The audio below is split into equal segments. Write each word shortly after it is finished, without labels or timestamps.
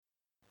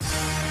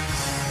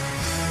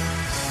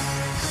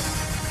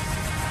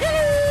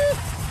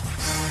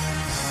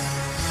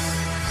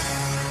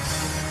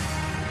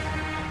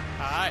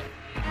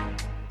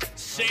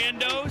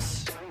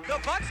Sandos. The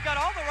Bucks got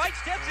all the right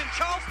steps in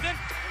Charleston.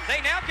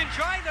 They now can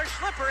try their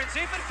slipper and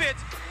see if it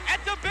fits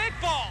at the big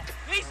ball.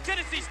 East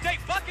Tennessee State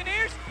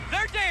Buccaneers,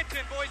 they're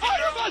dancing, boys and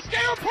Under girls.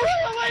 Mosquera,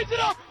 Perea lays it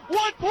up.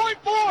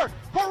 1.4.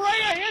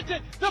 Perea hits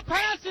it. The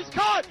pass is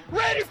caught.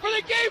 Ready for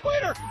the game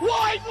winner.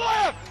 Wide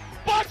left.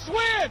 Bucks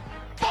win.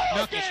 Ball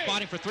Knuckles game.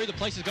 spotting for three. The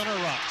place is going to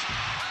erupt.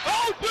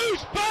 Oh,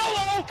 Deuce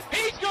Bello.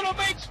 He's going to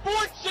make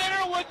Sports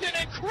Center with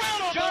an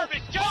incredible.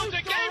 Jarvis Jones,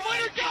 a game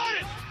winner. Got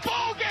it.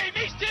 Ball game.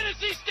 East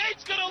Tennessee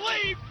State's going to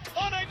leave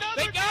on another.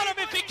 They got him.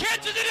 If he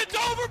catches it, it's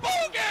over.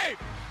 Ball game.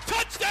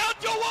 Touchdown,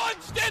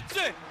 Jawan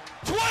Stinson.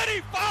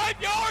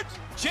 25 yards.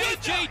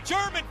 J.J.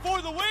 German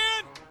for the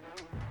win.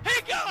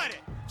 He got it.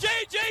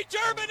 J.J.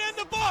 German and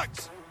the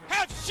Bucks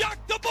have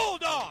shocked the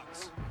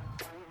Bulldogs.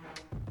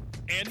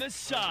 And the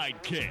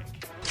sidekick.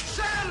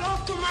 Say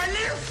hello to my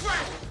little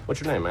friend.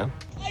 What's your name, man?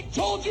 I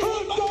told you.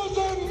 It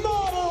doesn't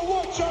matter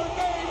what your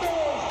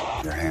name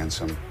is. You're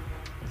handsome.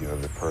 You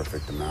have the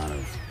perfect amount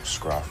of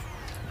scruff,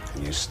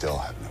 and you still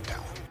have no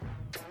talent.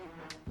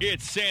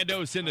 It's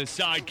Sandos and the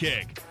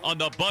sidekick on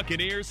the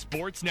Buccaneers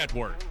Sports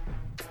Network.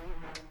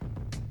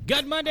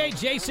 Good Monday,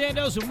 Jay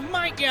Sandos and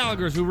Mike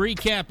Gallagher who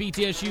recap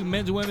ETSU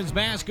men's and women's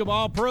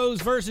basketball,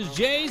 pros versus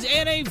Jays,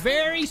 and a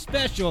very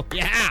special,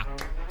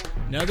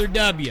 another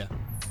W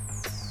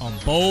on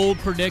bold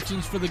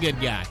predictions for the good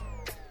guy.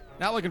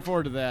 Not looking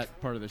forward to that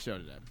part of the show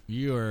today.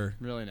 You are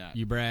really not.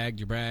 You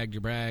bragged. A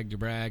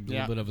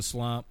little bit of a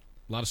slump.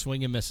 A lot of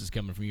swing and misses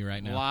coming from you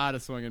right now. A lot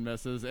of swing and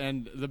misses,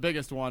 and the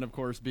biggest one, of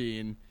course,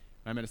 being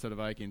my Minnesota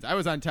Vikings. I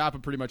was on top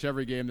of pretty much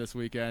every game this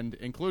weekend,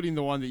 including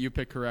the one that you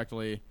picked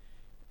correctly.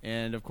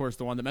 And, of course,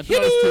 the one that meant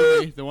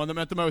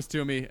the most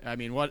to me. I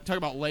mean, talk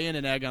about laying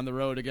an egg on the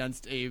road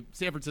against a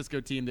San Francisco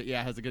team that,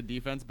 has a good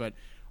defense, but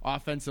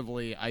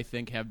offensively, I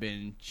think, have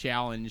been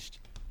challenged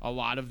a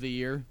lot of the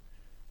year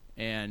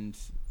and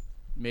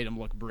made them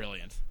look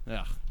brilliant.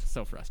 Ugh,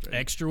 so frustrating.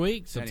 Extra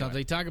week. Sometimes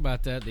they talk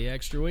about that, the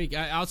extra week.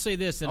 I'll say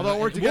this. Although it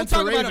worked we'll against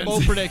talk the about Ravens.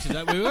 bold predictions.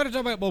 We got to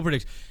talk about bold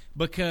predictions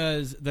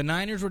because the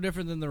Niners were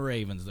different than the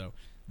Ravens, though.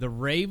 The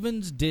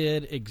Ravens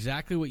did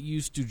exactly what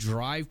used to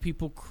drive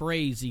people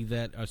crazy,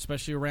 that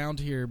especially around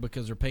here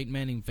because they're Peyton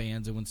Manning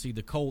fans and would see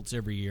the Colts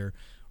every year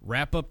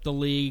wrap up the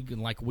league in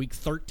like week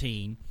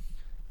 13.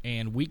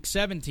 And week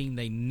 17,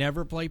 they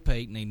never play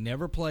Peyton. They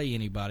never play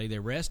anybody. They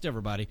rest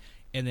everybody.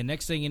 And the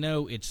next thing you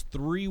know, it's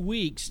 3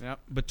 weeks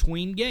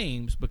between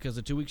games because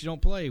the 2 weeks you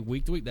don't play,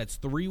 week to week. That's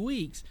 3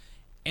 weeks.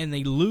 And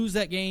they lose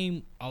that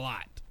game a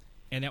lot.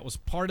 And that was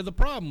part of the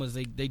problem was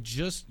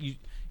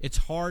it's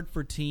hard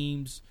for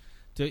teams –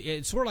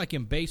 it's sort of like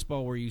in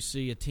baseball where you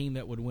see a team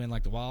that would win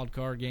like the wild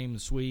card game, the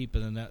sweep,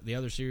 and then the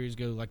other series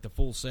go like the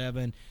full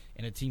 7,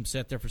 and a team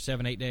sat there for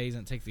 7-8 days,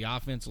 and it takes the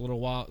offense a little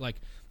while. Like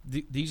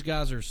these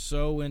guys are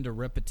so into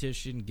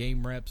repetition,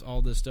 game reps,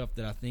 all this stuff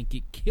that I think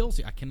it kills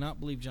you. I cannot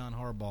believe John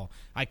Harbaugh.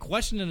 I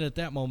questioned it at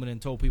that moment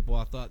and told people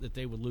I thought that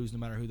they would lose no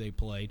matter who they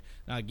played.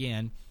 Now,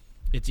 again,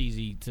 it's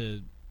easy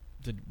to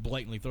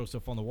blatantly throw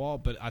stuff on the wall,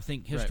 but I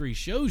think history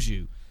shows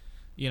you,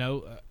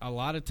 a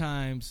lot of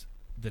times –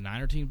 the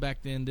Niner teams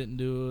back then didn't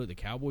do it. The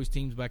Cowboys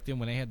teams back then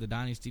when they had the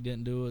dynasty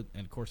didn't do it.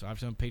 And, of course,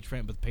 obviously I'm a Patriots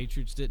fan, but the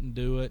Patriots didn't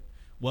do it.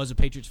 Was a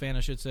Patriots fan,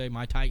 I should say.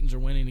 My Titans are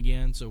winning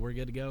again, so we're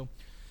good to go.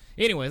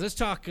 Anyways, let's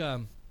talk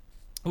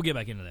we'll get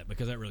back into that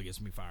because that really gets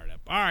me fired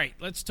up. All right,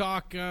 let's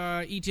talk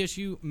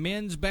ETSU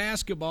men's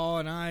basketball.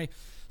 And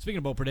speaking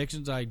of bold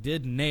predictions, I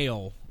did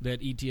nail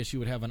that ETSU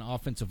would have an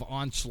offensive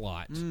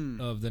onslaught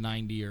of the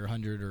 90 or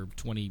 100 or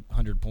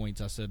 100 points.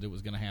 I said it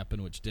was going to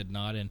happen, which did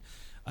not. And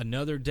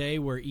another day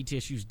where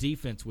ETSU's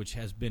defense, which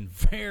has been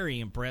very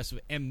impressive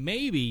and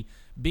maybe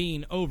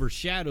being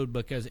overshadowed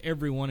because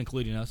everyone,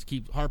 including us,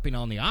 keep harping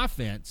on the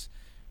offense,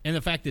 and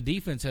the fact the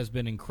defense has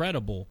been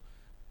incredible,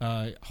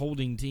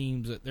 holding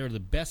teams. They're the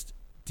best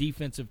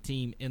defensive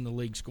team in the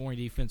league, scoring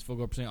defense, field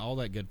goal percent, all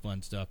that good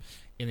fun stuff,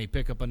 and they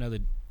pick up another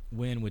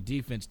win with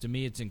defense. To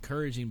me, it's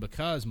encouraging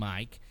because,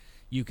 Mike,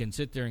 you can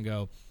sit there and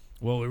go,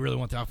 well, we really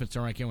want the offense to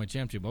turn on. I can't win a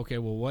championship. Okay,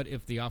 well, what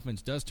if the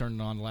offense does turn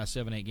it on the last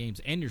 7-8 games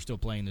and you're still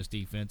playing this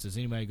defense? Is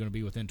anybody going to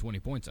be within 20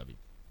 points of you?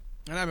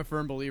 And I'm a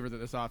firm believer that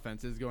this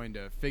offense is going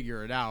to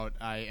figure it out.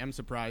 I am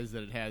surprised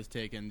that it has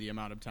taken the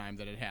amount of time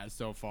that it has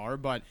so far,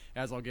 but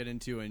as I'll get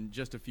into in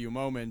just a few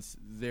moments,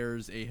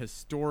 there's a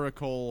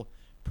historical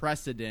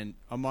precedent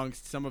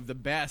amongst some of the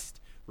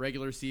best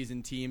regular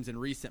season teams in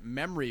recent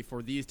memory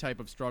for these type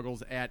of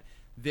struggles at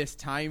this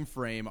time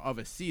frame of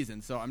a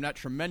season. So I'm not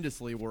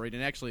tremendously worried,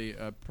 and actually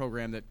a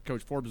program that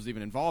Coach Forbes was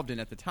even involved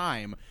in at the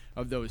time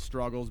of those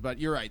struggles. But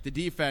you're right, the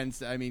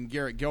defense, I mean,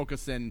 Garrett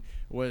Gilkison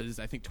was,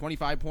 I think,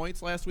 25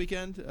 points last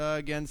weekend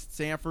against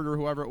Sanford or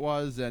whoever it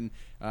was, and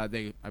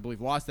they, I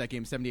believe, lost that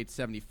game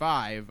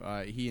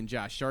 78-75. He and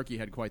Josh Sharkey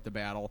had quite the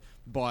battle,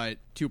 but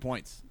 2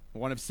 points.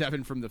 1 of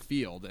 7 from the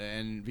field,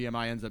 and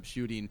VMI ends up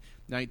shooting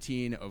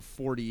 19 of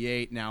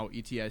 48. Now,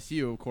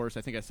 ETSU, of course,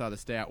 I think I saw the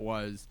stat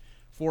was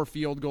 4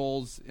 field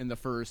goals in the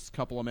first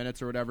couple of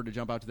minutes or whatever to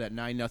jump out to that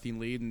 9-0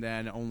 lead, and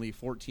then only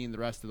 14 the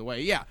rest of the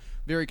way. Yeah,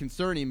 very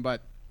concerning,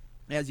 but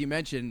as you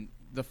mentioned,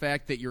 the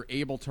fact that you're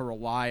able to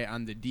rely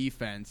on the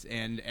defense,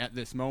 and at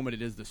this moment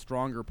it is the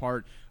stronger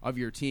part of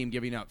your team,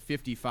 giving up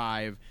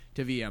 55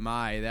 to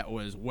VMI. That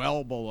was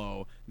well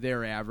below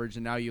their average,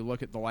 and now you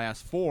look at the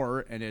last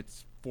 4, and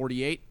it's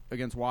 48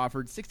 against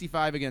Wofford,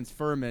 65 against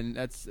Furman.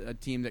 That's a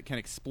team that can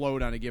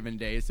explode on a given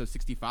day. So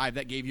 65,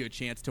 that gave you a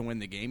chance to win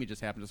the game. You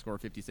just happened to score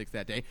 56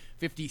 that day.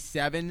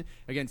 57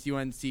 against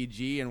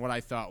UNCG, and what I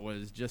thought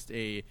was just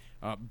a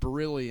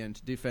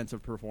brilliant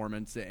defensive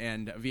performance.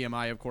 And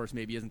VMI, of course,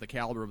 maybe isn't the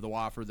caliber of the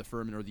Wofford, the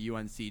Furman, or the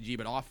UNCG,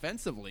 but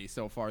offensively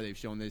so far they've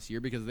shown this year,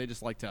 because they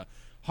just like to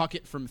huck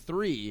it from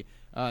 3.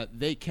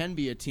 They can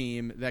be a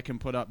team that can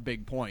put up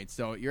big points.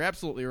 So you're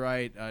absolutely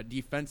right.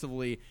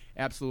 Defensively,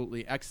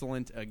 absolutely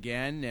excellent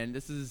again. And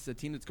this is a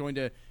team that's going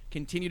to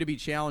continue to be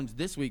challenged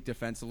this week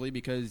defensively,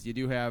 because you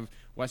do have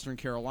Western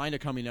Carolina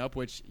coming up,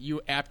 which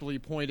you aptly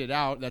pointed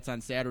out. That's on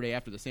Saturday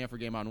after the Sanford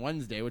game on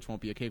Wednesday, which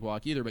won't be a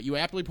cakewalk either. But you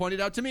aptly pointed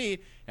out to me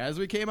as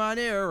we came on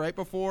air right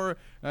before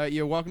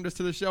you welcomed us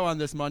to the show on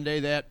this Monday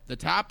that the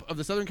top of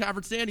the Southern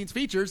Conference standings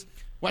features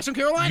Western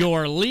Carolina.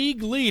 Your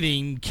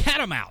league-leading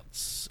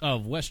Catamounts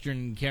of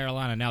Western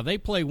Carolina. Now, they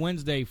play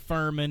Wednesday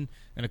Furman,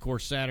 and, of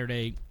course,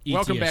 Saturday ETSU.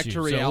 Welcome back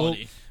to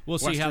reality. So we'll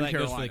see how that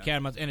goes for the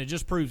Catamounts. And it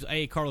just proves,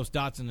 A, Carlos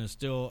Dotson is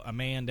still a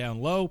man down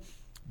low,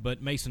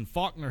 but Mason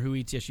Faulkner, who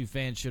ETSU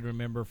fans should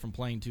remember from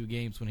playing 2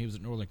 games when he was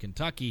at Northern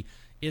Kentucky,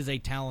 is a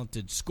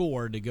talented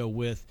scorer to go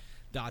with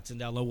Dotson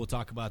down low. We'll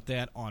talk about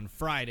that on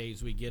Friday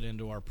as we get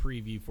into our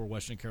preview for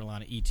Western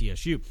Carolina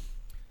ETSU.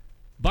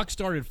 Buck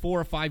started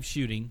 4 of 5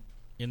 shooting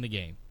in the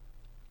game.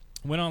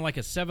 Went on like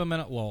a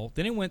 7-minute lull.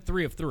 Then it went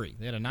 3 of 3.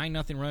 They had a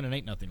 9-0 run and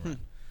 8-0 run.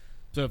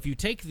 So if you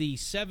take the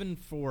 7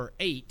 for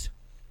 8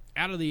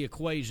 out of the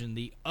equation,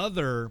 the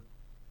other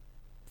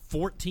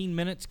 14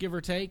 minutes, give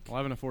or take,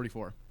 11 of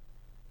 44.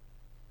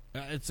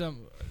 It's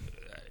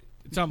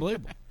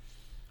unbelievable.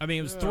 I mean,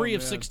 it was 3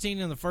 of 16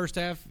 in the first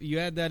half. You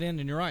add that in,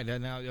 and you're right.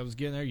 Now I was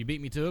getting there. You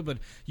beat me to it. But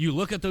you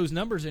look at those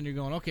numbers, and you're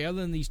going, okay,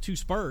 other than these 2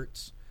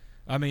 spurts,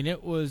 I mean,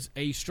 it was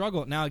a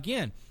struggle. Now,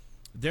 again,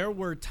 there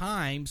were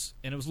times,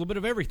 and it was a little bit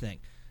of everything.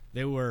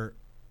 There were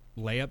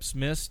layups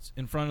missed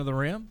in front of the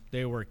rim.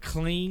 There were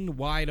clean,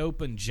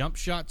 wide-open jump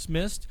shots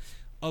missed.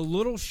 A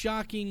little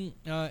shocking,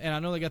 and I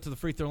know they got to the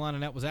free throw line,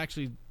 and that was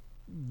actually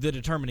the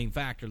determining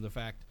factor, the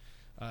fact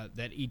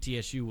that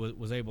ETSU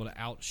was able to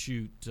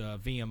outshoot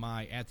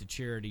VMI at the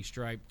charity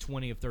stripe,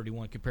 20 of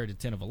 31 compared to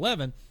 10 of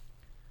 11.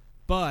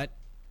 But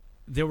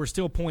there were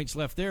still points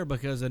left there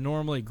because a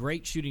normally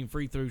great shooting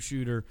free throw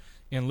shooter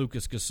in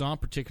Lucas Gasson,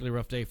 particularly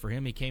rough day for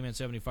him. He came in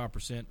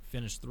 75%,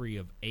 finished 3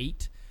 of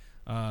 8.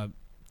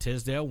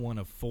 Tisdale, 1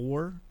 of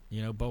 4.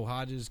 You know, Bo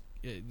Hodges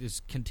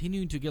is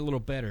continuing to get a little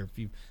better, if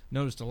you've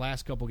noticed the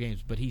last couple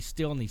games, but he's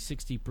still in the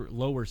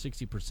lower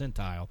 60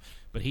 percentile.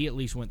 But he at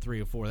least went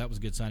 3 of 4. That was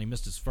a good sign. He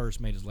missed his first,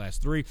 made his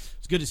last 3.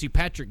 It's good to see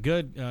Patrick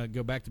Good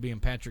go back to being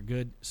Patrick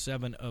Good,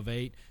 7 of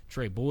 8.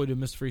 Trey Boyd, who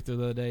missed free throw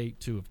the other day,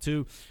 2 of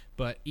 2.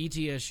 But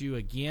ETSU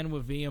again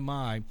with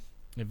VMI.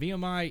 And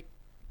VMI,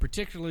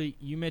 particularly,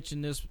 you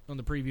mentioned this on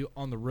the preview,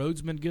 on the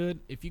road's been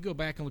good. If you go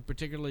back and look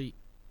particularly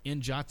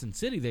in Johnson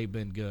City, they've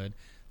been good.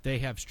 They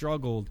have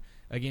struggled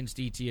against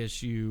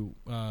ETSU,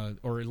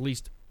 or at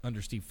least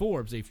under Steve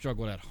Forbes, they've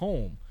struggled at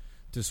home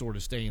to sort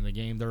of stay in the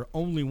game. Their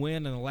only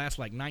win in the last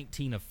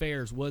 19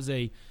 affairs was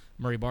a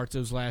Murray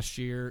Bartos last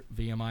year.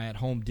 VMI at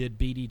home did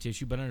beat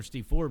ETSU, but under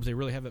Steve Forbes, they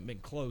really haven't been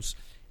close.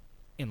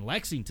 In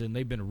Lexington,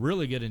 they've been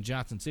really good in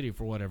Johnson City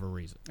for whatever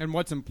reason. And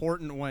what's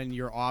important when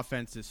your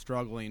offense is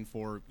struggling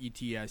for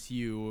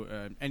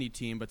ETSU, any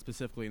team, but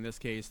specifically in this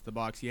case, the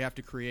Bucks, you have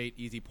to create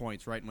easy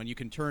points, right? And when you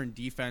can turn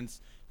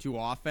defense to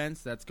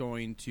offense, that's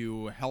going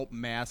to help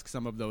mask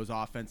some of those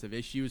offensive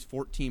issues.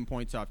 14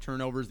 points off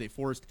turnovers. They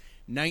forced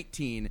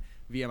 19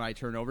 VMI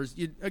turnovers.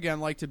 You'd, again,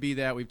 like to be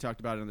that. We've talked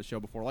about it on the show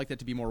before. Like that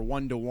to be more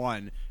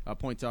 1-to-1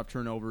 points off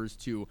turnovers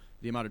to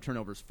the amount of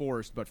turnovers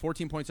forced. But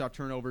 14 points off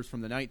turnovers from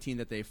the 19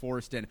 that they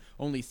forced, and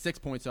only 6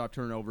 points off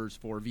turnovers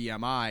for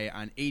VMI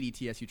on 80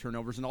 TSU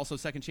turnovers, and also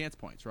second chance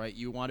points, right?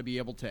 You want to be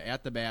able to,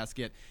 at the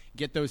basket,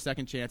 get those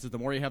second chances. The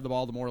more you have the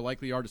ball, the more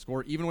likely you are to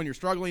score. Even when you're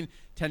struggling,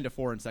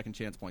 10-4 in second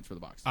chance points for the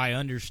Bucks. I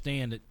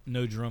understand that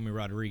no Jerome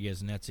Rodriguez,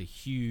 and that's a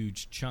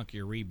huge chunk of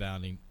your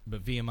rebounding,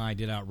 but VMI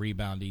did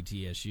out-rebound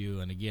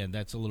ETSU, and again,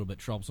 that's a little bit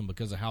troublesome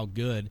because of how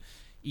good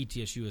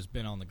ETSU has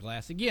been on the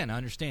glass. Again, I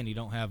understand you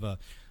don't have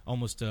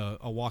almost a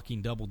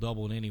walking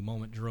double-double at any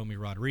moment, Jerome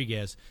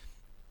Rodriguez.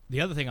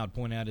 The other thing I'd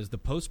point out is the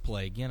post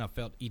play. Again, I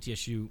felt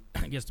ETSU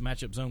against the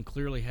matchup zone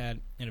clearly had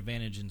an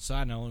advantage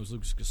inside. Not only was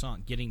Lucas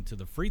Gasson getting to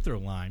the free throw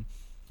line,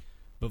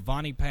 but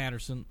Vonnie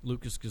Patterson,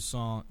 Lucas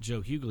Gasson,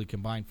 Joe Hughley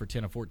combined for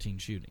 10 of 14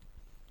 shooting.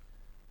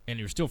 And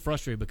you're still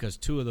frustrated because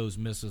 2 of those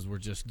misses were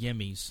just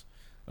gimmies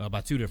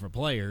by 2 different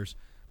players,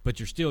 but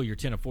you're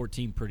 10 of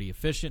 14 pretty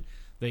efficient.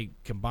 They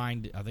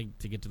combined, I think,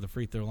 to get to the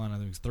free throw line, I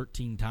think it was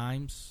 13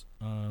 times.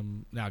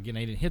 Now, again,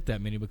 they didn't hit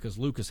that many because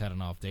Lucas had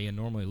an off day, and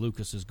normally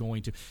Lucas is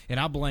going to. And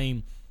I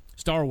blame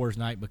Star Wars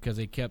Night because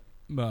they kept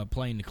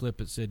playing the clip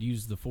that said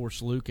use the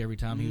force Luke every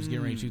time he was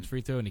getting ready to shoot the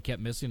free throw, and he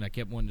kept missing. I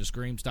kept wanting to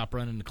scream, stop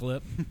running the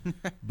clip,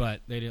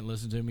 but they didn't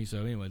listen to me.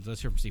 So anyways,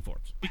 let's hear from Steve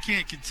Forbes. We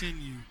can't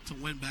continue to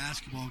win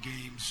basketball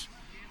games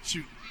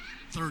shooting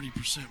 30%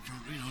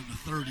 from, in the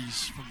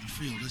 30s from the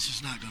field. That's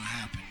just not going to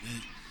happen.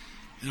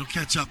 It'll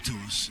catch up to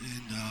us,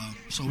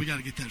 and so we got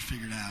to get that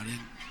figured out,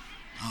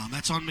 and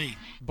that's on me.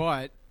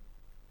 But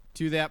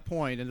to that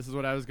point, and this is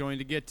what I was going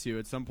to get to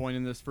at some point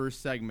in this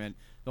first segment,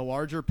 the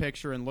larger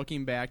picture and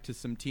looking back to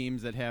some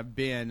teams that have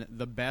been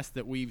the best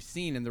that we've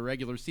seen in the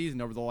regular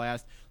season over the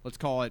last, let's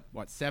call it,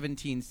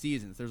 17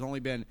 seasons. There's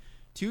only been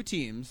 2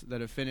 teams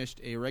that have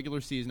finished a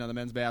regular season on the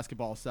men's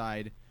basketball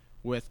side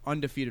with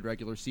undefeated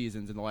regular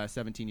seasons in the last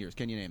 17 years.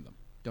 Can you name them?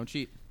 Don't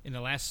cheat. In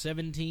the last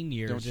 17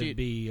 years, it'd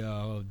be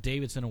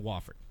Davidson and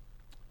Wofford.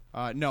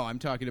 No, I'm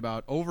talking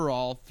about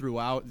overall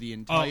throughout the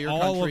entire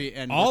all country. Of,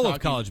 and all of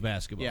college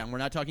basketball. Yeah, and we're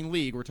not talking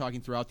league. We're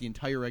talking throughout the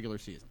entire regular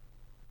season.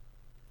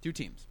 2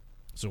 teams.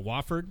 So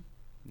Wofford?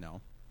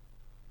 No.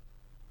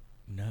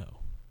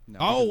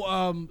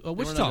 Oh,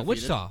 Wichita.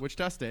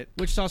 Wichita State.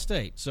 Wichita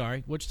State,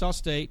 sorry. Wichita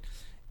State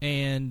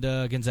and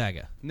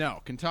Gonzaga.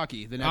 No,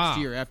 Kentucky the next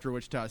year after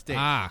Wichita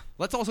State.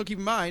 Let's also keep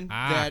in mind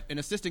that an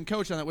assistant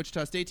coach on that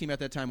Wichita State team at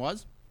that time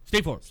was?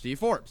 Steve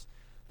Forbes.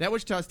 That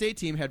Wichita State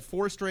team had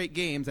 4 straight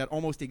games at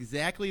almost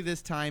exactly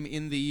this time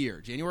in the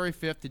year, January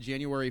 5th to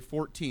January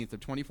 14th of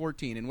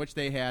 2014, in which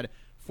they had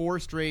 4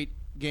 straight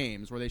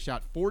games where they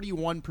shot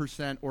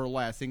 41% or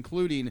less,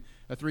 including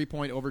a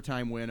 3-point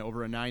overtime win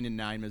over a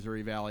 9-9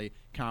 Missouri Valley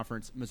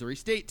Conference Missouri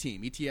State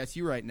team.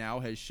 ETSU right now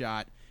has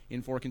shot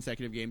in 4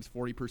 consecutive games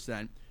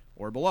 40%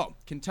 or below.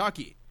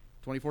 Kentucky,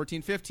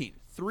 2014-15,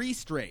 3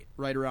 straight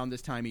right around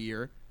this time of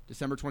year,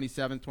 December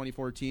 27th,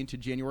 2014 to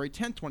January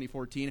 10th,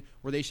 2014,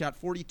 where they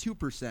shot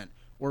 42%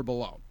 or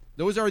below.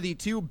 Those are the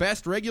 2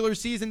 best regular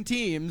season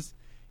teams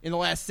in the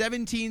last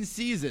 17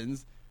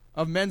 seasons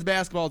of men's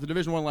basketball at the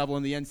Division I level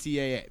in the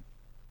NCAA.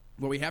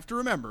 What we have to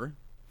remember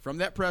from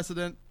that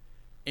precedent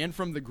and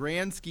from the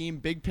grand scheme,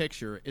 big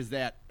picture, is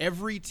that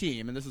every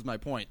team, and this is my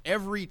point,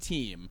 every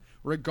team,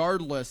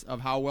 regardless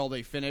of how well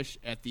they finish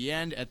at the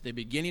end, at the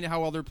beginning of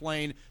how well they're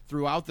playing,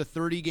 throughout the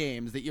 30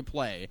 games that you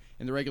play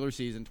in the regular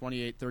season,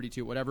 28,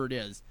 32, whatever it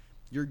is,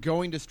 you're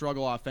going to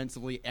struggle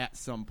offensively at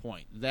some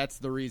point. That's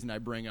the reason I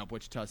bring up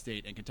Wichita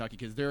State and Kentucky,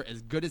 because they're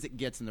as good as it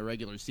gets in the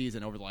regular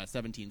season over the last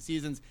 17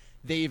 seasons.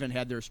 They even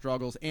had their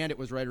struggles, and it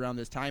was right around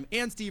this time.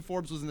 And Steve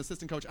Forbes was an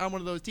assistant coach on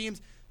one of those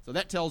teams, so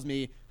that tells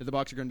me that the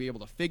Bucs are going to be able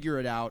to figure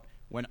it out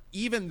when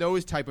even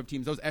those type of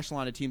teams, those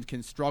echelon teams,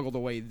 can struggle the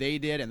way they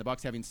did, and the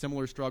Bucs having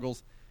similar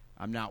struggles.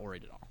 I'm not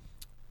worried at all.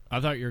 I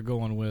thought you were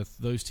going with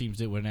those teams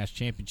that win a national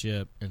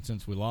championship, and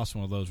since we lost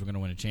one of those, we're going to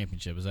win a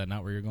championship. Is that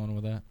not where you're going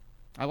with that?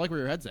 I like where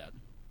your head's at.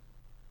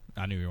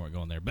 I knew you weren't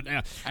going there, but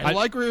I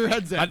like where your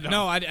head's at.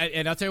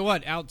 And I'll tell you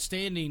what,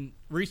 outstanding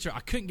research. I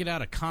couldn't get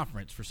out of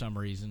conference for some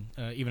reason,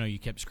 even though you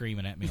kept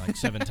screaming at me like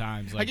 7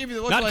 times. Like, I gave you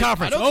the look not like,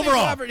 conference,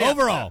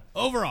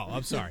 overall.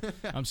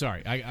 I'm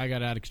sorry. I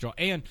got out of control.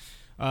 And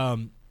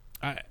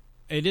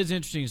it is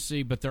interesting to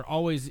see, but there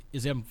always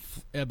is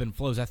ebb and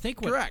flows. I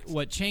think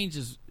what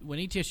changes when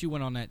ETSU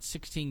went on that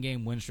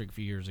 16-game win streak a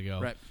few years ago.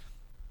 Right.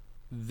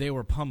 They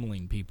were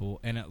pummeling people,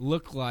 and it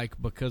looked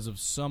like because of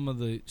some of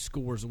the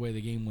scores, the way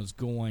the game was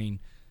going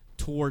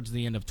towards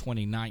the end of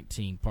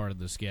 2019 part of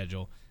the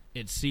schedule,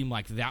 it seemed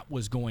like that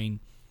was going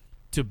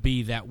to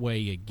be that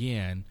way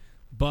again.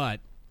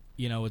 But,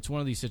 it's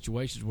one of these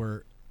situations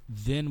where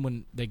then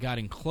when they got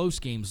in close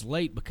games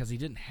late, because he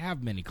didn't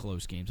have many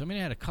close games. I mean,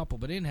 he had a couple,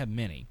 but he didn't have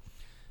many.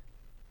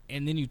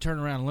 And then you turn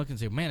around and look and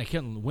say, man, I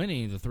couldn't win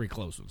any of the 3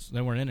 close ones.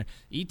 They weren't in there.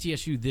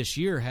 ETSU this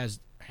year has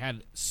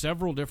had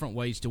several different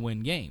ways to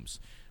win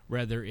games,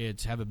 whether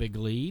it's have a big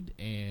lead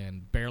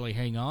and barely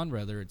hang on,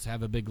 whether it's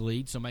have a big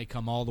lead, somebody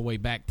come all the way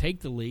back,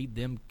 take the lead,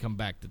 then come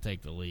back to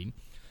take the lead.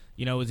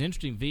 It's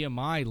interesting,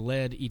 VMI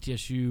led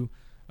ETSU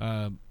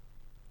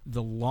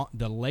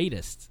the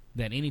latest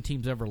that any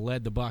team's ever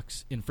led the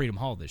Bucs in Freedom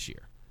Hall this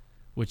year,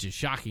 which is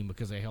shocking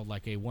because they held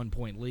like a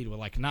 1-point lead with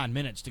like 9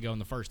 minutes to go in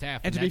the first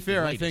half. And to be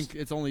fair, I think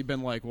it's only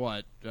been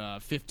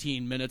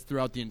 15 minutes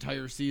throughout the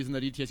entire season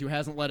that ETSU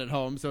hasn't led at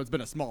home, so it's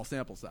been a small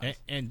sample size.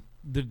 And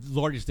the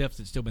largest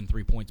deficit's still been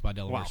 3 points by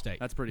Delaware State.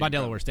 That's pretty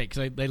incredible. Delaware State,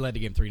 because they led the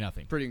game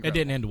 3-0. Pretty incredible. It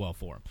didn't end well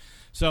for them.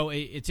 So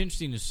it's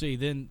interesting to see.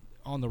 Then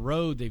on the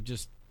road,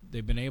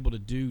 they've been able to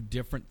do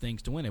different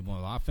things to win. They've won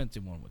with offense,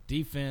 they've won with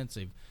defense,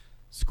 they've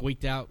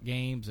squeaked out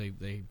games.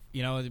 They've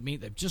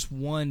just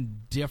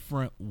won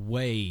different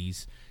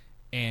ways,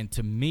 and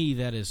to me,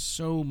 that is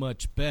so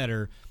much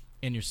better.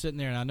 And you're sitting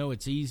there, and I know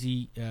it's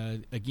easy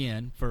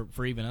again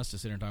for even us to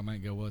sit there and talk about it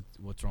and go,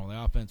 what's wrong with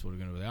the offense? What are we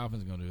going to do with the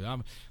offense? Going to do with the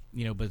offense?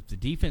 But if the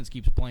defense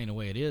keeps playing the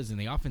way it is, and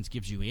the offense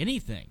gives you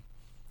anything,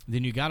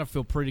 then you got to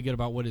feel pretty good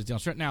about what is down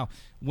stretch. Now,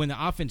 when the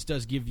offense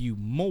does give you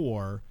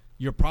more,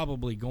 you're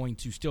probably going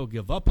to still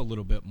give up a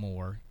little bit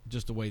more,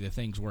 just the way that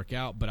things work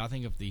out. But I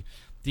think if the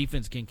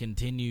defense can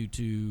continue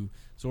to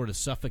sort of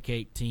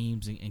suffocate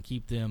teams and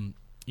keep them,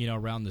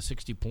 around the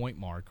 60-point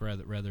mark,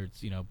 rather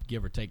it's,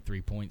 give or take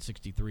 3 points,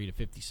 63 to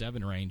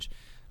 57 range.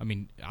 I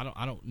mean,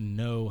 I don't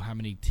know how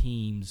many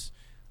teams,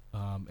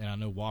 and I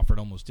know Wofford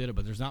almost did it,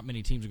 but there's not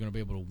many teams that are going to be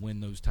able to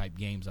win those type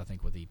games, I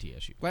think, with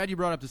ETSU. Glad you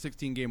brought up the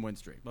 16-game win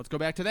streak. Let's go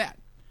back to that.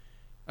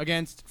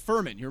 Against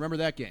Furman, you remember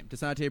that game.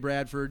 Desante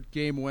Bradford,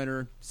 game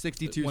winner,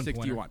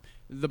 62-61.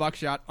 The Bucs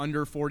shot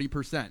under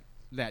 40%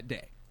 that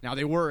day. Now,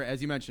 they were,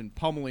 as you mentioned,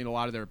 pummeling a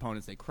lot of their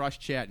opponents. They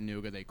crushed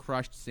Chattanooga. They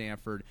crushed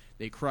Sanford.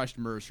 They crushed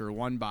Mercer,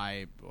 won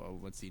by,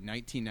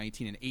 19,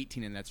 19, and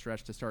 18 in that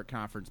stretch to start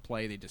conference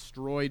play. They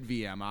destroyed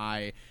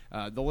VMI.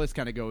 The list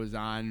kind of goes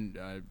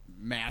on.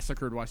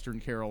 Massacred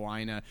Western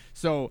Carolina.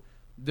 So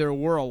there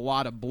were a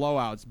lot of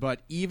blowouts,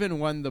 but even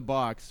when the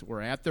Bucs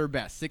were at their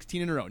best,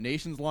 16 in a row,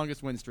 nation's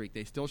longest win streak,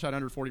 they still shot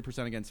under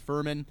 40% against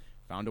Furman,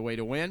 found a way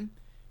to win.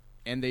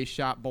 And they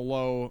shot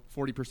below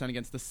 40%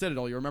 against the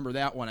Citadel. You remember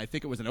that one. I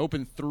think it was an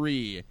open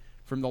three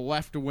from the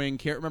left wing.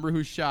 Can't remember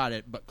who shot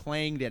it, but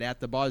clanged it at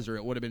the buzzer.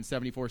 It would have been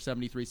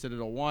 74-73,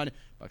 Citadel won.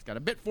 Bucks got a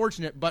bit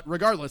fortunate, but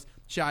regardless,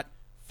 shot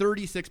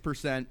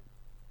 36%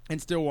 and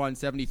still won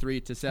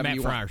 73-71. Matt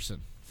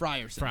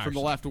Frierson from the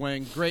left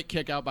wing. Great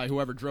kick out by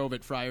whoever drove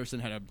it. Frierson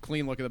had a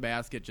clean look at the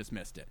basket, just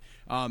missed it.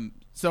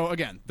 So,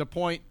 again, the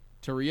point,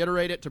 to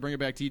reiterate it, to bring it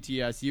back to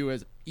ETSU,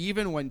 is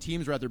even when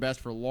teams are at their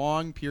best for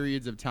long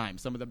periods of time,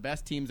 some of the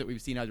best teams that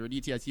we've seen either at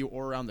ETSU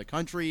or around the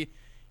country,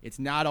 it's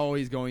not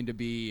always going to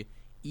be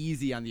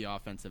easy on the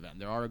offensive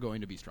end. There are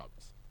going to be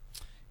struggles.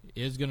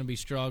 It is going to be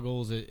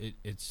struggles.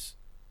 It's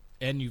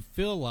and you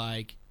feel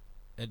like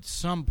at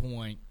some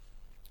point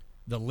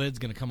the lid's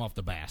going to come off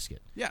the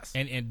basket. Yes.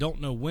 And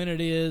don't know when it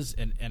is.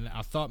 And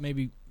I thought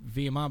maybe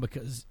VMI,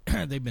 because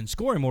they've been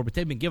scoring more, but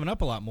they've been giving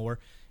up a lot more.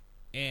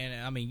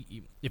 And, I mean,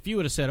 if you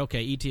would have said,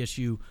 okay,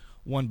 ETSU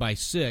won by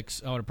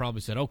 6, I would have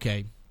probably said,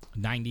 okay,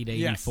 90-84,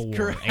 yes,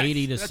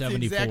 80-74. That's the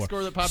exact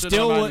score that popped Still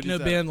in my mind wouldn't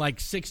have been like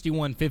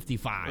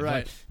 61-55.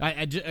 Right.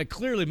 Like, I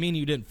clearly mean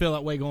you didn't feel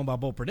that way going by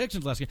bold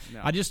predictions last game.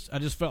 No. I just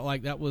felt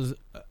like that was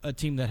a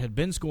team that had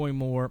been scoring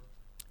more,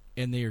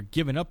 and they're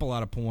giving up a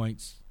lot of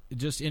points.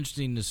 Just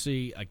interesting to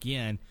see,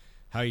 again,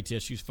 how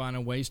ETSU's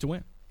finding ways to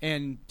win.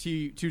 And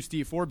to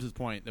Steve Forbes'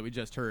 point that we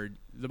just heard,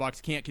 the Bucs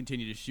can't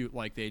continue to shoot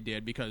like they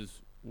did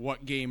because –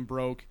 what game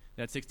broke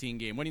that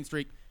 16-game winning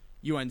streak?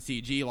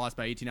 UNCG lost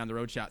by 18 on the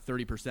road, shot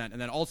 30%. And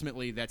then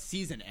ultimately that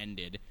season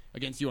ended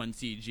against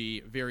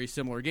UNCG. Very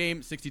similar game,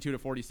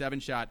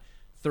 62-47, shot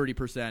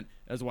 30%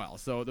 as well.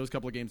 So those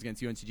couple of games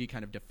against UNCG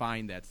kind of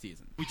defined that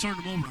season. We turned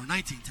them over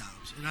 19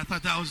 times, and I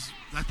thought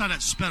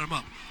that sped them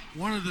up.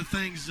 One of the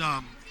things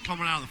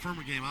coming out of the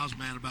Furman game I was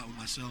mad about with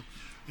myself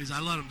is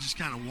I let them just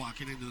kind of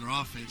walk it into their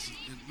offense.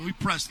 And we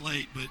pressed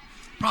late, but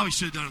probably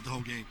should have done it the whole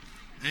game.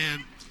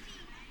 And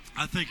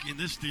I think in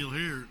this deal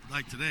here,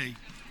 like today,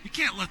 you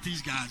can't let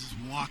these guys just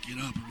walk it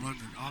up and run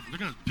their offense. They're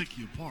going to pick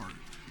you apart.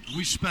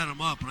 We sped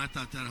them up, and I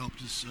thought that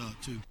helped us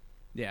too.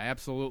 Yeah,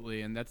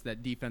 absolutely, and that's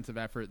that defensive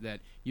effort that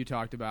you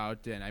talked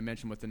about, and I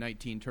mentioned with the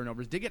 19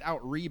 turnovers. Did get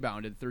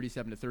out-rebounded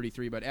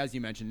 37-33, but as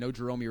you mentioned, no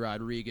Jerome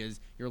Rodriguez.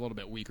 You're a little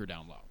bit weaker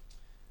down low.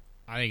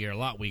 I think you're a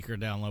lot weaker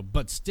down low,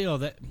 but still,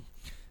 that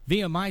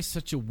VMI is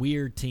such a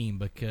weird team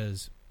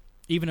because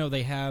even though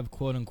they have,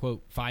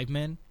 quote-unquote, 5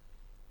 men,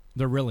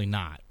 they're really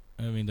not.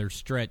 I mean, they're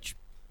stretch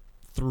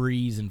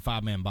 3s and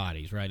 5-man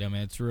bodies, right? I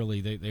mean, it's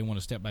really they want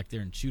to step back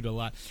there and shoot a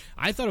lot.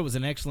 I thought it was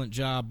an excellent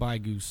job by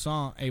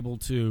Goussaint, able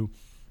to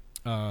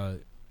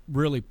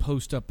really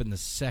post up in the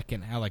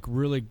second,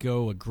 really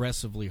go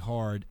aggressively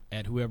hard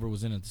at whoever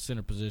was in at the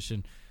center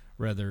position,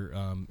 whether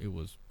it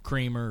was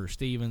Creamer or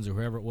Stevens or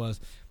whoever it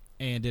was,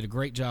 and did a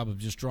great job of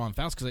just drawing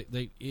fouls because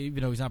they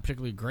even though he's not a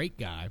particularly great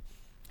guy,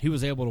 he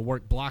was able to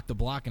work block to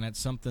block, and that's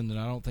something that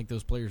I don't think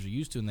those players are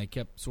used to, and they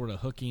kept sort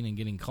of hooking and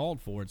getting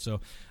called for it. So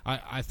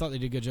I thought they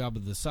did a good job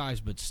of the size,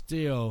 but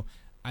still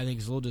I think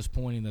it's a little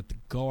disappointing that the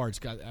guards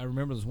got – I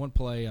remember there was one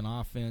play on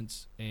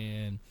offense,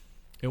 and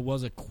it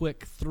was a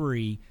quick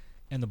 3,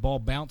 and the ball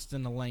bounced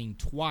in the lane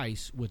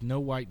twice with no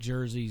white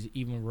jerseys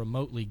even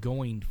remotely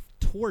going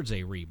towards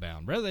a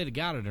rebound. Whether they'd have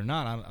got it or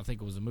not, I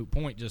think it was a moot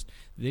point. Just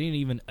they didn't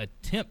even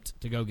attempt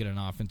to go get an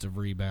offensive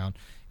rebound,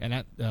 and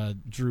that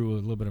drew a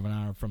little bit of an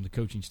ire from the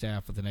coaching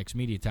staff at the next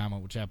media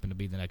timeout, which happened to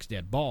be the next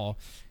dead ball,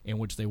 in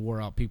which they wore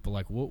out people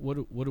like,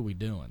 what are we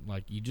doing?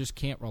 Like, you just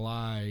can't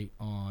rely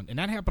on – and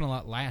that happened a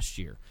lot last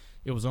year.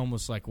 It was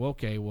almost like, well,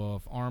 okay, well,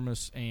 if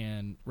Armas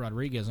and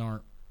Rodriguez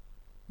aren't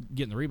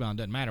getting the rebound,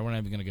 doesn't matter. We're not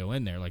even going to go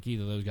in there. Like,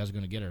 either of those guys are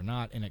going to get it or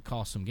not, and it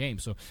costs some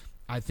games. So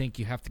I think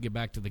you have to get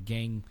back to the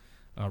gang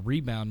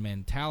rebound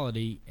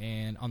mentality.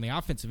 And on the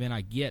offensive end,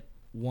 I get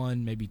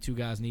 1, maybe 2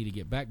 guys need to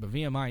get back, but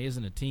VMI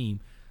isn't a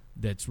team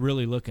that's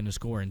really looking to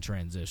score in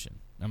transition.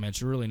 I mean,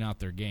 it's really not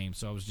their game.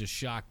 So I was just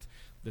shocked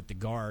that the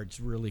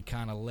guards really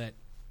kind of let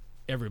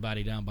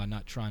everybody down by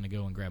not trying to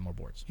go and grab more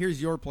boards.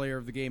 Here's your player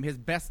of the game, his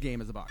best game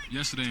as a Buck.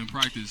 Yesterday in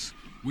practice,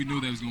 we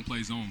knew they was going to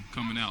play zone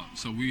coming out,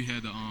 so we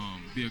had to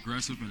be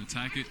aggressive and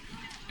attack it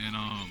and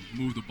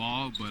move the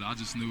ball, but I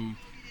just knew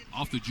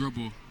off the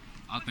dribble,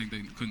 I think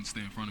they couldn't stay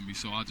in front of me,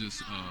 so I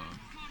just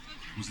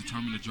was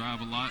determined to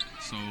drive a lot,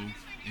 so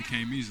it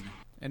came easily.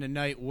 And a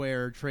night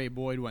where Trey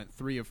Boyd went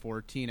 3 of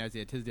 14,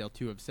 Isaiah Tisdale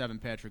 2 of 7,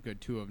 Patrick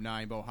Good 2 of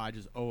 9, Bo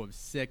Hodges 0 of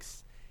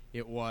 6.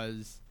 It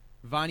was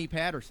Vonnie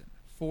Patterson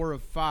 4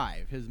 of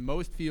 5. His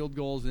most field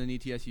goals in an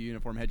ETSU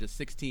uniform, had just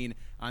 16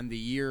 on the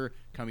year.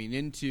 Coming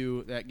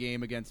into that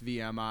game against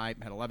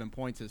VMI, had 11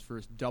 points, his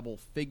first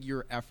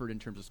double-figure effort in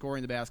terms of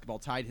scoring the basketball,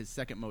 tied his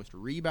second most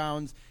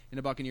rebounds in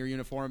a Buccaneer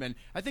uniform. And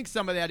I think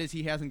some of that is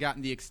he hasn't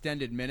gotten the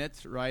extended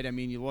minutes, right? I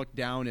mean, you look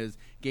down as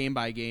game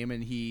by game,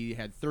 and he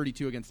had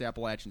 32 against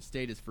Appalachian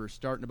State, his first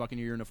start in a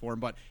Buccaneer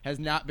uniform, but has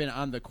not been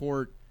on the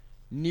court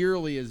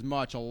nearly as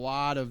much. A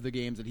lot of the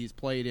games that he's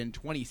played in,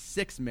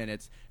 26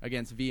 minutes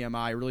against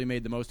VMI, really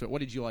made the most of it. What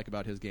did you like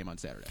about his game on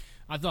Saturday?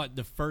 I thought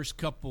the first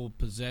couple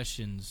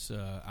possessions,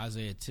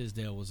 Isaiah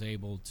Tisdale was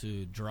able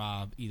to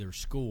drive, either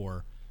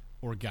score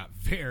or got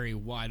very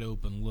wide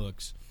open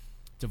looks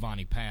to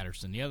Vonnie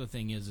Patterson. The other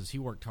thing is he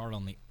worked hard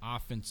on the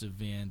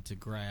offensive end to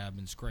grab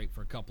and scrape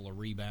for a couple of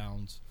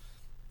rebounds.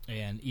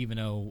 And even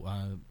though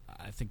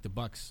I think the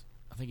Bucks,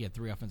 I think he had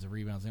 3 offensive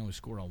rebounds, they only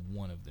scored on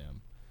one of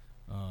them.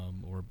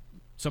 Or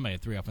somebody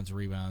had 3 offensive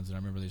rebounds, and I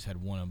remember they just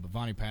had one of them. But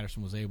Vonnie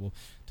Patterson was able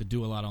to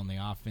do a lot on the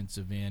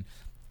offensive end.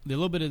 A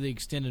little bit of the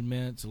extended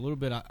minutes, a little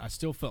bit, I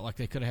still felt like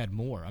they could have had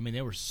more. I mean,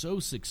 they were so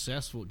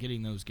successful at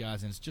getting those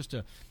guys, and it's just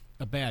a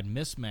bad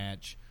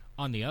mismatch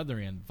on the other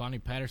end. Vonnie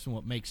Patterson,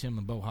 what makes him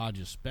and Bo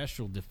Hodges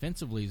special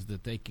defensively is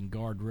that they can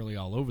guard really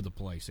all over the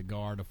place, a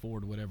guard, a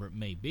forward, whatever it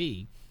may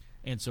be.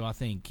 And so I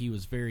think he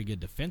was very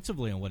good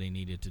defensively on what he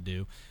needed to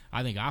do.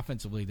 I think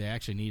offensively they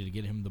actually needed to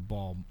get him the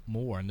ball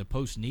more, and the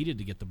post needed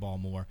to get the ball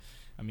more.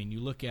 I mean, you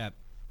look at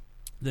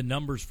the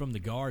numbers from the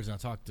guards, and I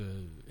talked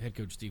to head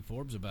coach Steve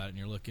Forbes about it, and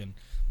you're looking,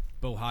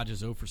 Bo Hodges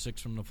 0 for 6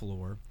 from the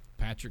floor.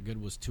 Patrick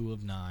Good was 2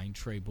 of 9.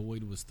 Trey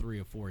Boyd was 3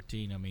 of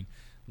 14. I mean,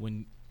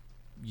 when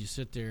you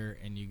sit there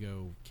and you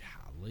go,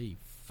 golly,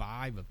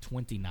 5 of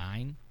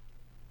 29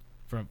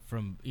 from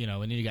and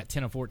then you got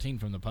 10 of 14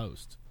 from the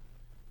post.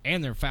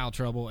 And they're in foul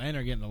trouble, and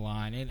they're getting the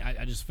line. And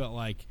I just felt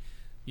like,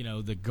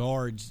 the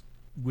guards,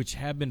 which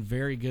have been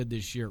very good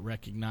this year at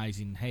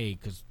recognizing, hey,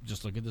 because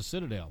just look at the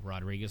Citadel.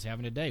 Rodriguez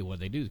having a day. What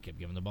they do, they kept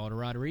giving the ball to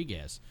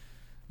Rodriguez.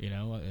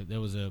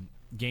 There was a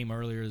game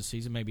earlier this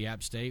season, maybe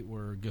App State,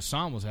 where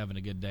Gasson was having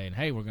a good day. And,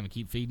 hey, we're going to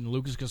keep feeding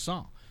Lucas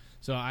Gasson.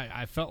 So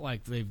I felt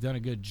like they've done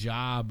a good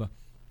job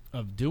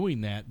of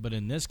doing that. But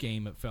in this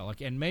game, it felt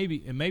like, and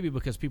maybe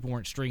because people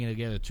weren't stringing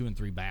together 2 and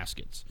 3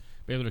 baskets.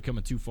 Maybe they're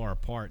coming too far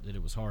apart that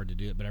it was hard to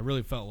do it. But I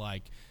really felt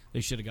like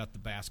they should have got the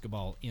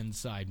basketball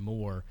inside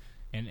more.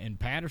 And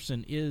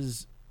Patterson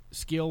is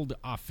skilled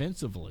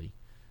offensively.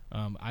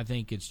 I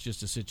think it's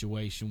just a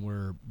situation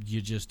where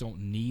you just don't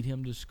need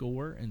him to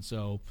score. And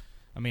so,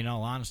 I mean, in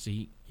all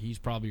honesty, he's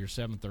probably your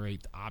 7th or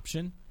 8th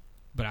option.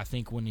 But I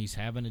think when he's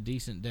having a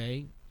decent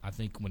day, I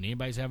think when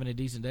anybody's having a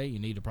decent day, you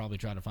need to probably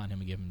try to find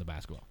him and give him the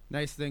basketball.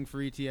 Nice thing for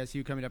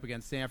ETSU coming up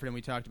against Stanford, and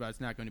we talked about it's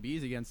not going to be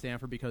easy against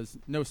Stanford because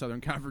no Southern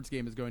Conference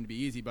game is going to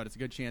be easy, but it's a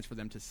good chance for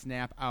them to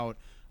snap out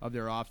of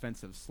their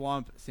offensive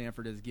slump.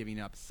 Stanford is giving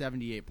up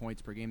 78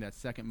 points per game. That's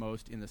second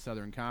most in the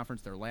Southern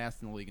Conference. They're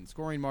last in the league in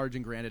scoring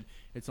margin. Granted,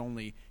 it's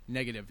only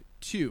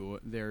 -2,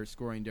 their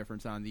scoring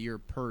difference on the year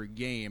per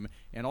game,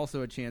 and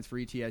also a chance for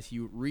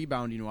ETSU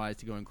rebounding-wise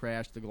to go and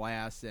crash the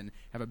glass and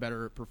have a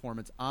better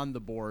performance on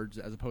the boards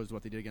as opposed to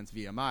what they did against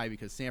VMI,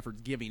 because Stanford's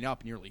giving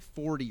up nearly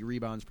 40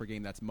 rebounds per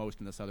game. That's most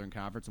in the Southern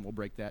Conference, and we'll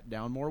break that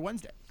down more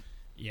Wednesday.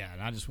 Yeah,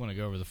 and I just want to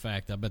go over the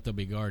fact I bet they'll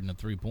be guarding the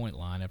three-point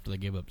line after they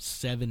gave up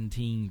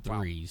 17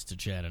 threes to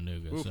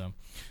Chattanooga. Oof. So, all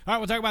right,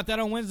 we'll talk about that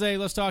on Wednesday.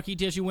 Let's talk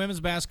ETSU women's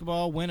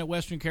basketball win at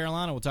Western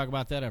Carolina. We'll talk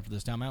about that after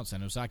this timeout.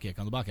 San Jose Sidekick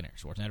on the Buccaneers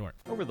Sports Network.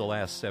 Over the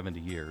last 70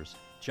 years,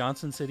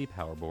 Johnson City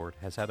Power Board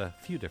has had a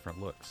few different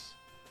looks,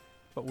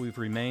 but we've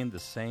remained the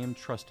same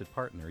trusted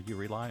partner you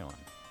rely on.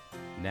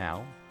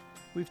 Now,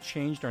 we've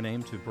changed our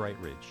name to Bright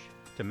Ridge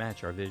to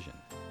match our vision,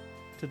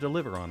 to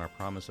deliver on our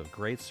promise of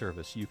great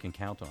service you can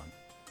count on,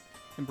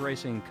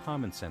 embracing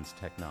common sense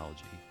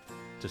technology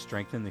to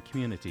strengthen the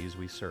communities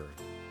we serve.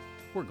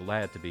 We're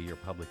glad to be your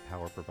public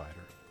power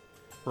provider.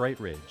 Bright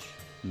Ridge,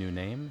 new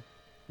name,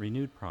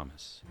 renewed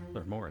promise.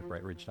 Learn more at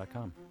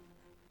brightridge.com.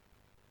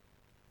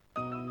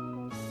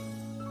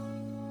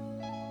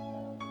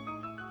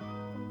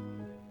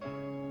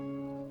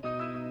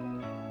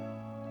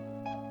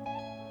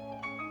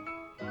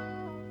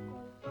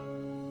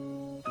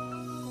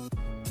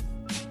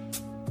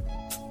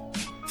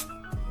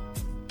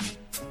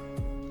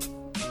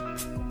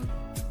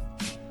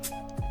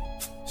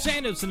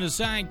 Sandos and the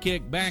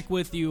Sidekick back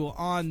with you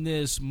on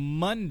this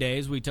Monday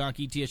as we talk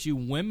ETSU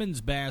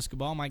women's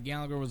basketball. Mike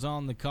Gallagher was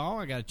on the call.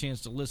 I got a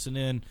chance to listen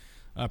in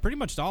pretty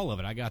much to all of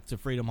it. I got to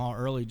Freedom Hall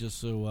early just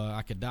so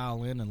I could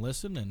dial in and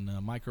listen,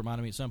 and Mike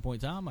reminded me at some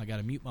point in time I got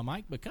to mute my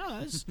mic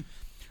because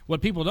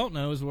what people don't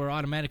know is we're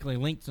automatically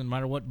linked no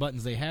matter what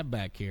buttons they have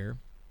back here.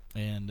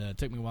 And it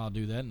took me a while to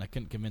do that, and I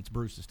couldn't convince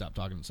Bruce to stop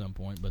talking at some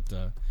point. But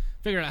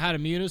figured out how to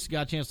mute us,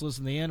 got a chance to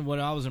listen to the end. What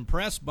I was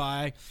impressed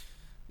by,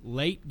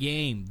 late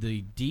game,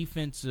 the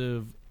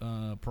defensive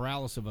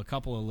paralysis of a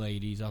couple of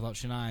ladies. I thought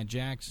Shania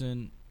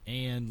Jackson,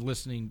 and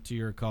listening to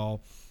your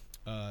call,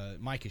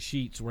 Micah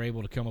Sheets were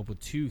able to come up with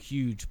 2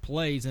 huge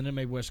plays, and then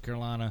maybe West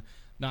Carolina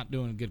not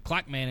doing good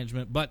clock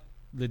management, but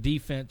the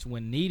defense,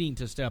 when needing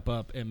to step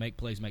up and make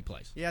plays.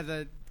 Yeah,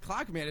 the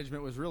clock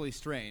management was really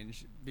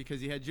strange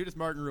because you had Judith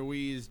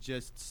Martin-Ruiz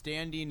just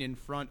standing in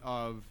front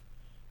of,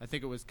 I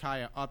think it was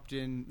Kaya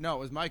Upton. No, it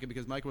was Micah,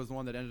 because Micah was the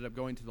one that ended up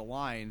going to the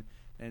line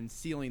and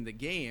sealing the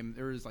game.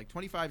 There was like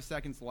 25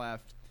 seconds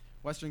left.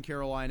 Western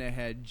Carolina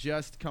had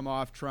just come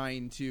off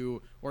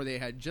making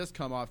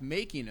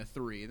a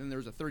 3. Then there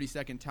was a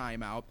 30-second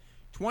timeout.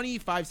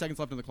 25 seconds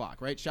left on the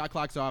clock, right? Shot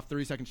clock's off,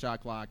 30-second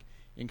shot clock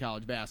in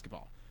college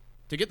basketball.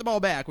 To get the ball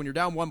back when you're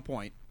down 1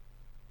 point,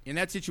 in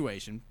that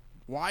situation,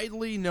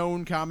 widely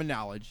known common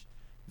knowledge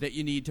that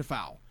you need to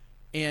foul.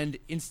 And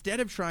instead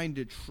of trying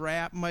to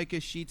trap Micah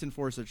Sheets and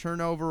force a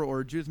turnover,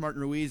 or Judith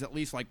Martin-Ruiz at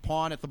least like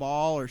pawn at the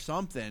ball or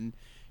something,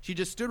 she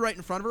just stood right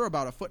in front of her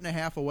about 1.5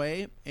 feet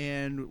away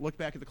and looked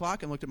back at the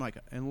clock and looked at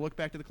Micah, and looked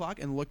back to the clock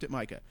and looked at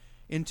Micah,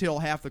 until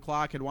half the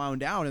clock had wound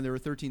down and there were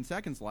 13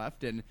 seconds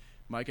left, and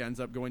Micah ends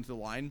up going to the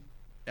line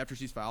after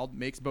she's fouled,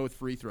 makes both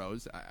free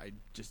throws. I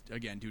just,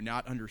 again, do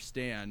not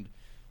understand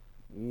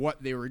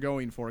what they were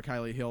going for,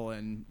 Kylie Hill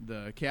and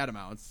the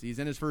Catamounts. He's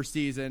in his first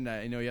season.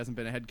 I know he hasn't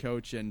been a head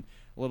coach in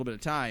a little bit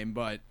of time,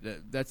 but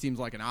that seems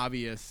like an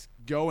obvious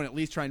go and at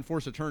least try and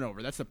force a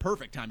turnover. That's the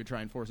perfect time to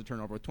try and force a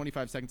turnover with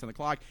 25 seconds on the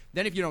clock.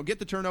 Then if you don't get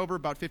the turnover,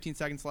 about 15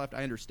 seconds left,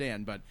 I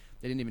understand, but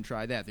they didn't even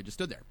try that. They just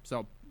stood there.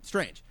 So,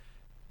 strange.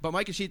 But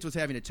Micah Sheets was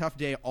having a tough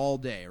day all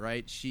day,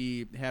 right?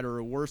 She had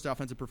her worst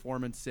offensive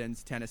performance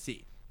since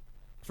Tennessee.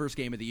 First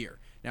game of the year.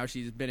 Now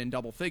she's been in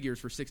double figures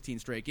for 16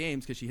 straight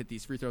games because she hit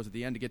these free throws at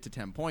the end to get to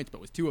 10 points, but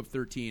was 2 of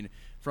 13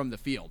 from the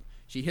field.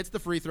 She hits the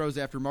free throws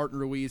after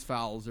Martin-Ruiz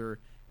fouls her,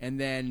 and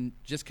then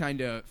just kind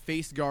of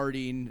face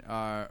guarding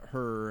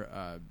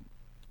her.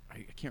 I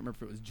can't remember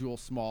if it was Jewel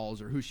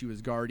Smalls or who she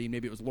was guarding.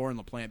 Maybe it was Lauren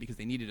LaPlante because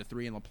they needed a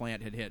 3, and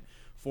LaPlante had hit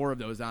 4 of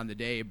those on the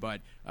day. But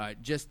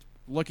just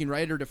looking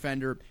right at her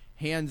defender,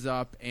 hands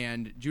up,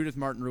 and Judith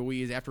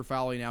Martin-Ruiz, after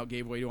fouling out,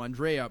 gave way to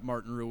Andrea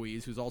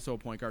Martin-Ruiz, who's also a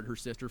point guard, her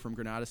sister from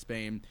Granada,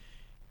 Spain.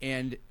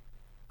 And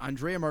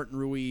Andrea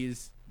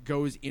Martin-Ruiz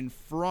goes in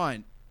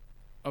front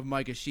of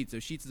Micah Sheets. So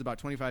Sheets is about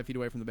 25 feet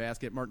away from the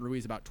basket.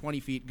 Martin-Ruiz about 20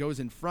 feet, goes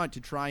in front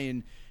to try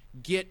and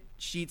get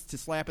Sheets to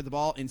slap at the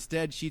ball.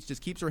 Instead, Sheets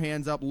just keeps her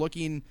hands up,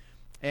 looking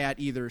at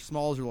either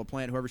Smalls or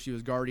LaPlante, whoever she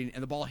was guarding,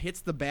 and the ball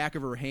hits the back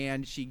of her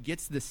hand. She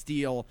gets the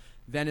steal,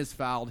 then is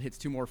fouled, hits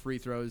 2 more free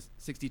throws,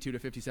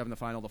 62-57 the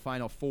final. The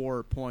final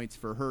 4 points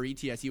for her.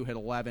 ETSU hit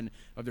 11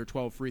 of their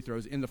 12 free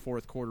throws in the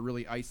fourth quarter,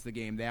 really iced the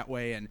game that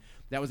way, and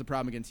that was the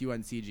problem against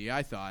UNCG,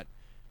 I thought,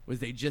 was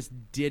they just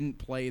didn't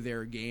play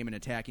their game in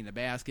attacking the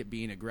basket,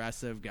 being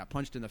aggressive, got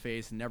punched in the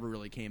face, and never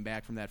really came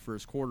back from that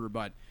first quarter.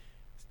 But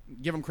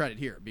give them credit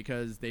here,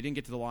 because they didn't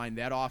get to the line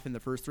that often the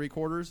first 3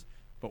 quarters,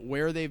 but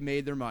where they've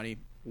made their money,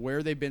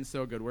 where they've been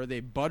so good, where they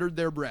buttered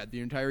their bread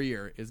the entire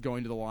year, is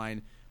going to the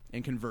line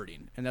and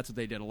converting. And that's what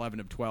they did, 11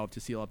 of 12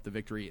 to seal up the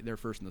victory, their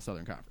first in the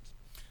Southern Conference.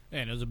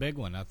 And it was a big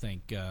one. I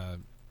think,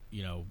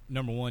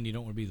 number one, you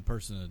don't want to be the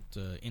person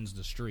that ends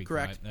the streak.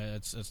 Correct.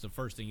 Right? That's the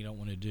first thing you don't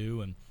want to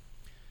do. And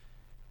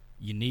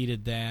you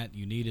needed that.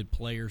 You needed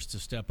players to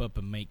step up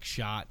and make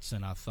shots.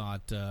 And I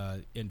thought,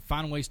 and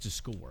find ways to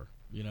score.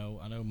 I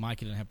know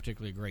Micah didn't have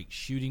particularly a great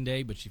shooting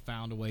day, but she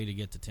found a way to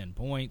get to 10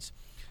 points.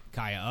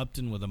 Kaya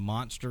Upton with a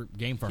monster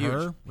game for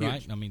her, right?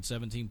 Huge. I mean,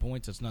 17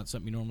 points, that's not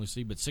something you normally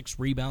see, but 6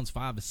 rebounds,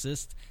 5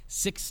 assists,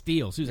 6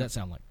 steals. Who does that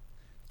sound like?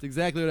 That's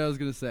exactly what I was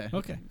going to say.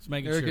 Okay, let's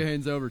make it Erica sure.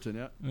 Haynes Overton,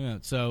 yeah. Yeah,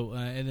 so,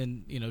 and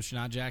then,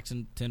 Shania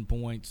Jackson, 10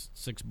 points,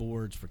 6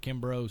 boards for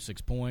Kimbrough,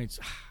 6 points.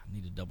 I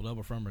need a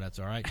double-double from her, that's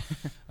all right.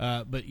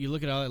 But you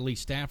look at how Lee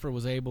Stafford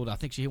was able to, I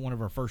think she hit one of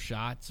her first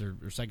shots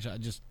or second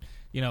shot, just,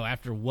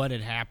 after what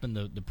had happened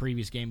the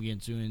previous game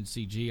against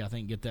UNCG, I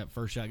think get that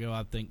first shot go,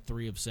 I think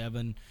 3 of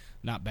 7.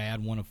 Not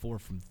bad, 1 of 4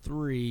 from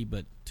 3,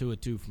 but 2 of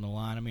 2 from the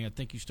line. I mean, I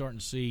think you're starting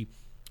to see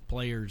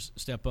players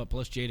step up.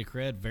 Plus, Jada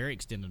Cred, very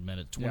extended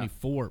minutes,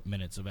 24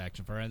 minutes of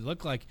action for her. And it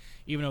looked like,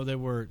 even though there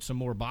were some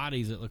more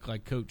bodies, it looked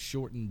like Coach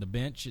shortened the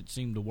bench. It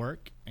seemed to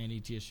work, and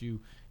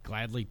ETSU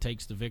gladly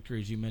takes the victory,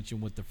 as you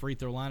mentioned, with the free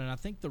throw line. And I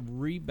think the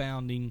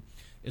rebounding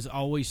is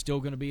always still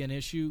going to be an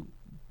issue,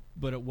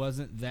 but it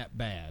wasn't that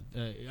bad.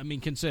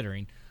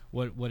 Considering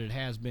what it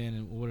has been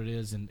and what it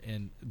is,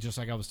 and just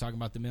like I was talking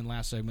about the men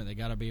last segment, the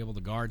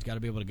guards got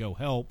to be able to go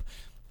help.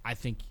 I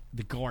think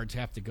the guards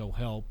have to go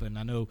help, and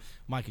I know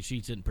Micah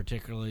Sheets isn't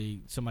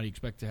particularly somebody you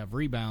expect to have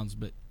rebounds,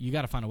 but you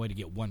got to find a way to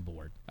get 1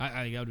 board.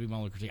 I got to be my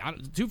only critique.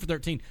 2 for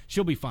 13,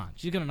 she'll be fine.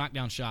 She's going to knock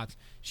down shots.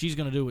 She's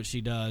going to do what she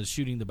does,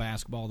 shooting the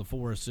basketball, the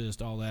 4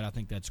 assists, all that. I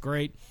think that's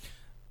great.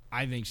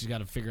 I think she's got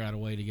to figure out a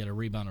way to get a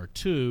rebound or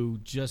 2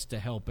 just to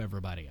help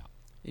everybody out.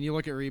 And you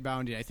look at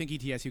rebounding, I think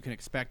ETSU can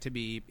expect to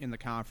be in the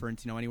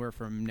conference, anywhere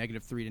from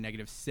 -3 to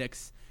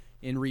 -6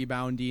 in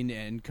rebounding,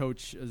 and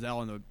Coach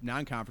Zell in the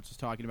non-conference was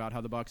talking about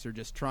how the Bucks are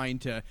just trying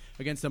to,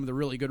 against some of the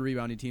really good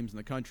rebounding teams in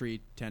the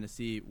country,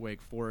 Tennessee,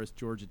 Wake Forest,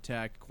 Georgia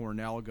Tech,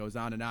 Cornell, goes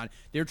on and on.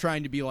 They're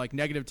trying to be like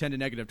 -10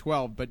 to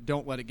 -12, but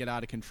don't let it get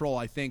out of control.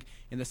 I think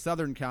in the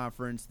Southern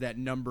Conference, that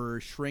number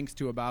shrinks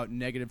to about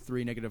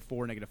 -3,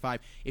 -4, -5.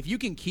 If you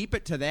can keep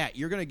it to that,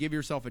 you're going to give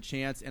yourself a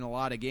chance in a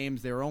lot of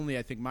games. They were only,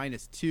 I think,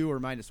 -2 or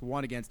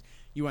 -1 against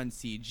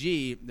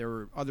UNCG. There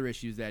were other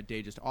issues that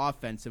day just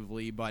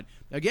offensively, but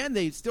again,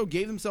 they still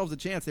gave themselves a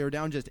chance. They were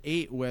down just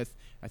 8 with,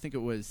 I think it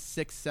was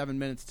 6-7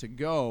 minutes to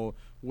go,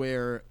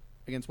 where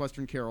against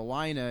Western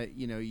Carolina,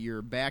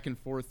 you're back and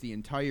forth the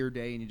entire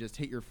day and you just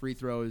hit your free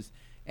throws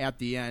at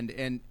the end.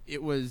 And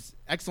it was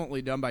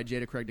excellently done by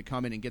Jada Craig to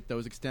come in and get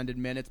those extended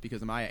minutes,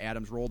 because Amaya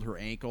Adams rolled her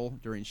ankle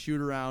during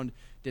shoot-around,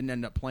 didn't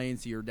end up playing,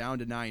 so you're down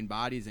to 9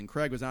 bodies. And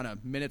Craig was on a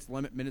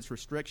minutes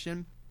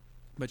restriction,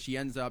 but she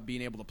ends up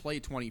being able to play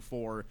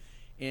 24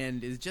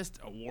 and is just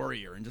a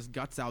warrior and just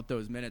guts out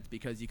those minutes,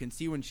 because you can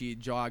see when she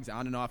jogs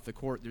on and off the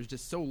court, there's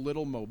just so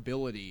little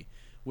mobility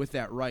with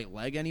that right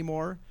leg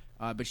anymore.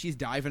 But she's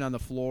diving on the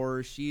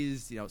floor.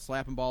 She's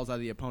slapping balls out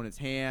of the opponent's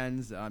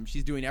hands.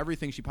 She's doing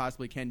everything she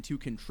possibly can to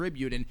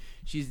contribute, and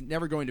she's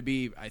never going to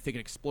be, I think, an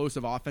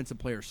explosive offensive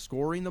player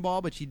scoring the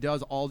ball, but she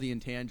does all the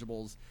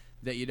intangibles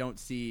that you don't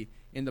see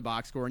in the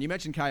box score. And you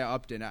mentioned Kaya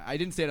Upton. I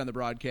didn't say it on the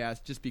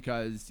broadcast just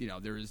because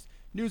there's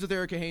news with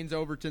Erica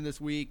Haynes-Overton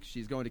this week.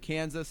 She's going to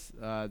Kansas.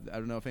 I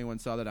don't know if anyone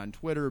saw that on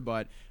Twitter,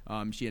 but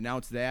she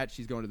announced that.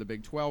 She's going to the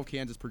Big 12.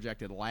 Kansas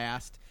projected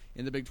last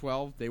in the Big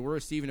 12. They were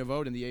receiving a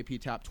vote in the AP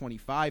Top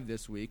 25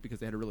 this week because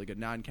they had a really good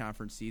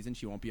non-conference season.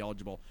 She won't be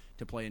eligible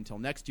to play until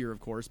next year,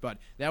 of course, but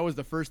that was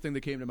the first thing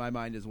that came to my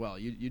mind as well.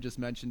 You just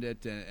mentioned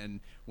it,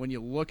 and when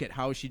you look at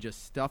how she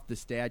just stuffed the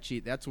stat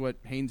sheet, that's what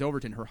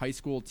Haynes-Overton, her high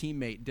school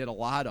teammate, did a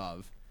lot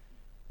of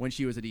when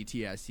she was at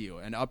ETSU.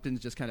 And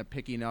Upton's just kind of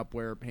picking up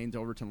where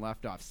Haynes-Overton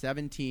left off.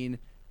 17,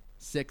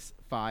 6,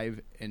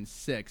 5, and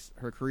 6.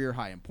 Her career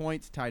high in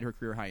points, tied her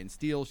career high in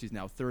steals. She's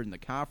now 3rd in the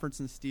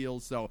conference in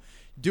steals. So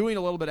doing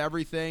a little bit of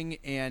everything.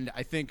 And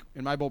I think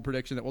in my bold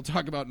prediction that we'll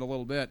talk about in a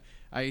little bit,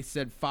 I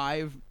said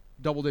 5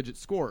 double-digit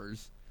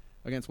scores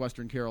against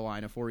Western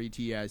Carolina for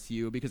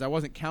ETSU, because I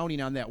wasn't counting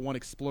on that one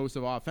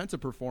explosive offensive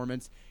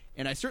performance.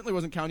 And I certainly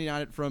wasn't counting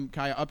on it from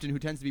Kaya Upton, who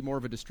tends to be more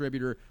of a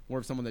distributor, more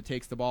of someone that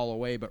takes the ball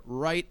away, but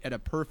right at a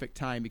perfect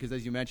time, because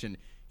as you mentioned,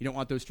 you don't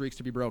want those streaks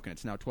to be broken.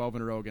 It's now 12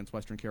 in a row against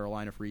Western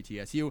Carolina for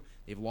ETSU.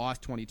 They've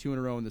lost 22 in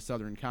a row in the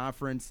Southern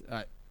Conference.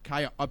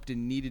 Kaya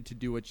Upton needed to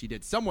do what she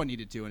did. Someone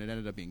needed to, and it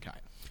ended up being Kaya.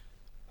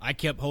 I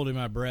kept holding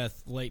my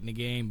breath late in the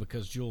game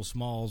because Jewel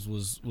Smalls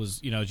was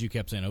as you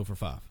kept saying, 0 for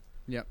 5.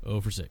 Yep.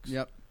 0 for 6.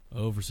 Yep.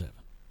 0 for 7.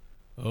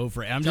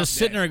 I'm just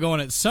sitting there going,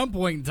 at some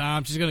point in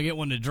time, she's going to get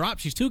one to drop.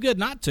 She's too good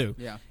not to.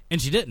 Yeah.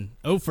 And she didn't.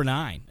 0 for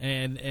 9.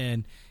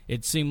 And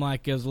it seemed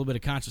like it was a little bit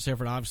of conscious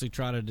effort, obviously,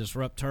 try to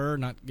disrupt her,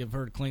 not give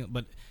her to clean.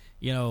 But,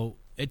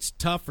 it's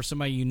tough for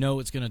somebody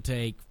it's going to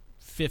take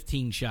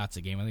 15 shots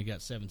a game. I think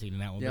got 17 in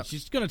that one. Yep. But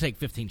she's going to take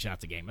 15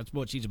 shots a game. That's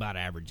what she's about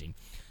averaging.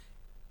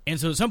 And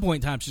so at some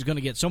point in time, she's going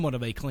to get somewhat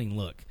of a clean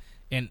look.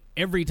 And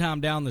every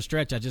time down the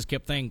stretch, I just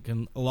kept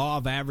thinking law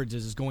of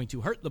averages is going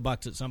to hurt the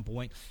Bucks at some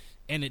point.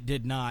 And it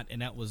did not,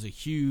 and that was a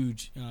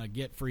huge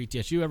get for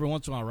ETSU. Every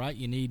once in a while, right,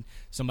 you need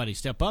somebody to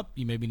step up.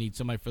 You maybe need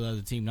somebody for the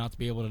other team not to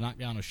be able to knock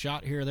down a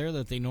shot here or there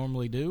that they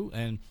normally do.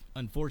 And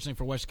unfortunately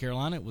for Western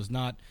Carolina, it was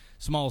not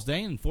Small's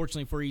day. And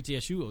unfortunately for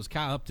ETSU, it was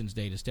Kaya Upton's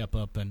day to step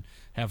up and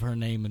have her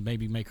name and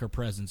maybe make her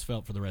presence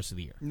felt for the rest of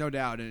the year. No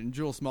doubt. And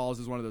Jewel Smalls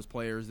is one of those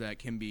players that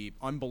can be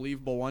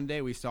unbelievable one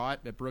day. We saw it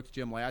at Brooks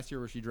Gym last year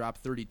where she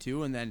dropped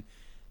 32, and then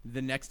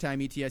the next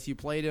time ETSU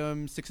played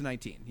him,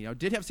 6-19.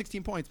 Did have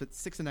 16 points, but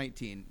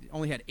 6-19.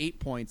 Only had 8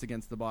 points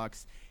against the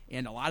Bucks,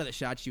 and a lot of the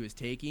shots she was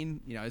taking,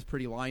 is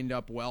pretty lined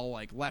up well,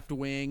 like left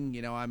wing.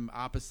 I'm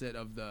opposite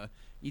of the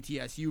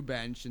ETSU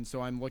bench, and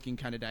so I'm looking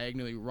kind of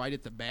diagonally right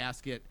at the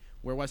basket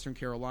where Western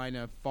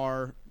Carolina,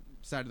 far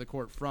side of the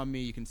court from me.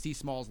 You can see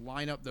Smalls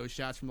line up those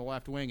shots from the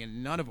left wing,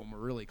 and none of them were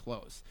really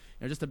close.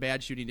 Just a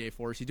bad shooting day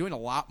for her. She's doing a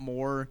lot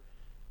more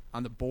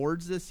on the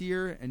boards this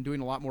year and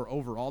doing a lot more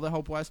overall to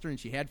help Western, and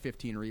she had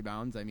 15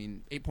 rebounds.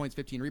 8 points,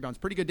 15 rebounds.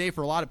 Pretty good day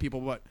for a lot of people,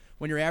 but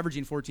when you're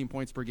averaging 14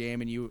 points per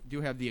game and you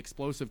do have the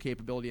explosive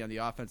capability on the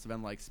offensive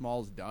end like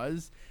Smalls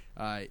does,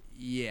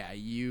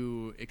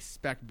 you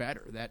expect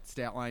better. That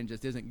stat line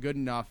just isn't good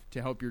enough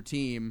to help your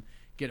team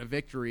get a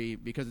victory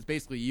because it's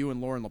basically you and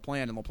Lauren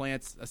LaPlante, and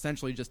LaPlante's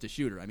essentially just a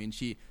shooter.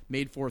 She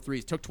made 4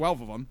 threes, took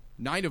 12 of them.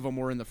 9 of them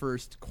were in the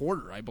first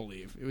quarter, I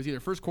believe. It was either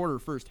first quarter or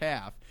first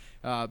half,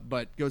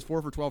 but goes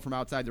 4 for 12 from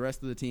outside. The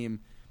rest of the team,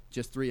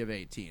 just 3 of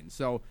 18.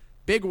 So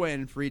big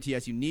win for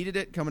ETSU. Needed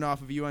it coming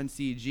off of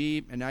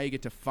UNCG, and now you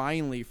get to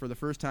finally, for the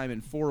first time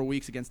in 4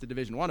 weeks against a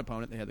Division I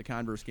opponent, they had the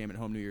Converse game at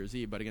home New Year's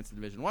Eve, but against a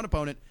Division I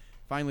opponent,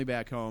 finally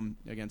back home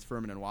against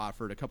Furman and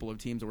Wofford, a couple of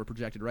teams that were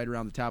projected right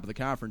around the top of the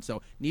conference.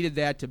 So needed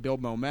that to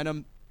build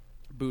momentum,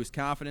 boost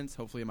confidence.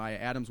 Hopefully Amaya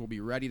Adams will be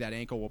ready. That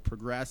ankle will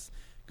progress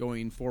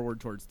going forward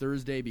towards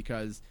Thursday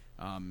because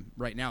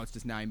right now it's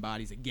just 9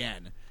 bodies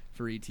again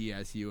for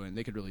ETSU, and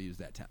they could really use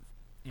that 10th.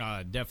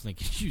 Definitely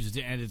could use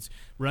it. And it's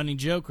running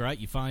joke, right?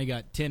 You finally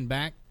got 10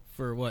 back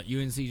for,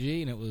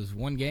 UNCG, and it was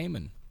one game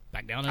and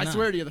back down to 9. I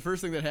swear to you, the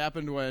first thing that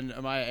happened when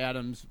Amaya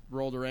Adams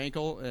rolled her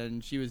ankle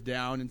and she was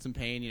down in some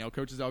pain,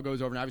 Coach Zell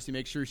goes over and obviously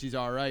makes sure she's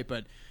all right.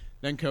 But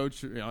then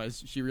Coach,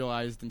 as she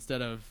realized,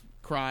 instead of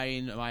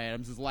crying, Amaya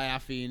Adams is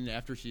laughing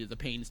after the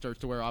pain starts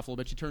to wear off a little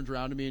bit. She turns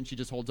around to me and she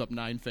just holds up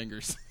 9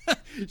 fingers.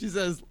 She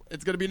says,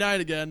 "It's going to be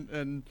 9 again."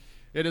 And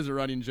it is a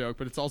running joke,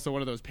 but it's also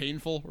one of those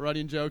painful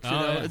running jokes.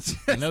 Yeah. It's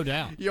just, no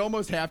doubt. You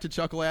almost have to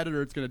chuckle at it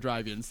or it's going to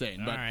drive you insane.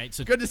 All but right,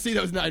 so good to see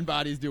those 9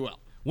 bodies do well.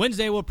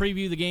 Wednesday, we'll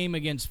preview the game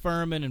against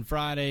Furman, and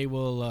Friday,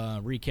 we'll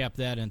recap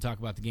that and talk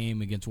about the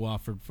game against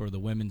Wofford for the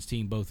women's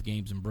team. Both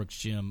games in Brooks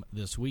Gym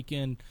this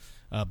weekend.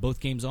 Both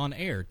games on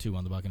air, too,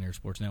 on the Buccaneer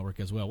Sports Network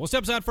as well. We'll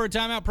step aside for a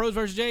timeout. Pros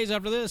versus Jays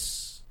after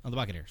this on the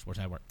Buccaneer Sports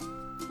Network.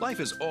 Life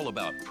is all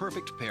about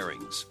perfect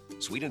pairings.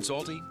 Sweet and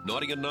salty,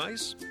 naughty and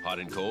nice, hot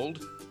and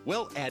cold.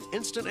 Well, add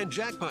Instant and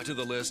Jackpot to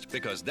the list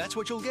because that's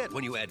what you'll get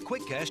when you add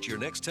Quick Cash to your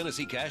next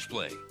Tennessee Cash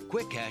play.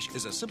 Quick Cash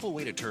is a simple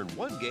way to turn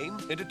one game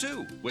into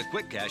 2. With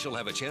Quick Cash, you'll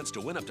have a chance to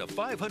win up to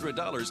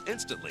 $500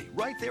 instantly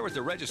right there at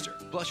the register.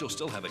 Plus, you'll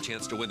still have a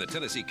chance to win the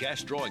Tennessee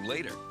Cash drawing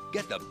later.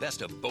 Get the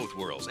best of both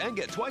worlds and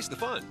get twice the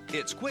fun.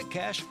 It's Quick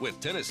Cash with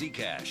Tennessee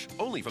Cash,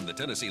 only from the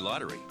Tennessee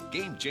Lottery.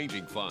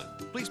 Game-changing fun.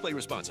 Please play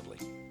responsibly.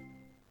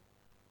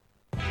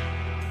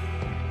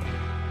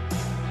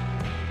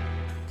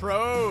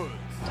 Pros.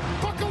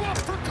 Buckle up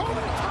for Kobe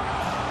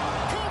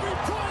Bryant. Kobe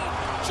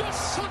Bryant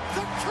just sucked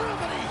the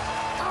gravity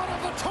out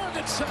of the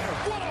target center.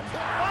 What a play.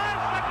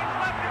 5 seconds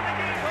left in the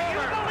game. Do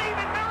you believe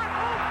in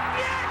miracles?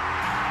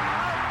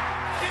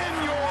 Yes! In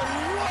your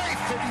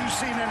life have you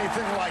seen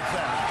anything like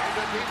that?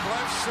 Into deep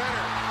left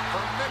center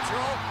for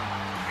Mitchell.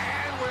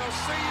 And we'll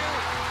see you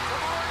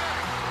tomorrow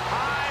night.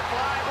 High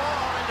fly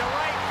ball into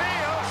right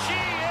field.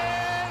 She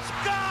is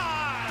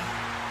gone.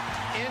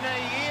 In a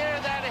year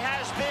that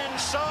has been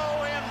so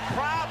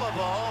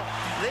improbable,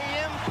 the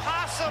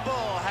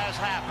impossible has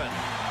happened.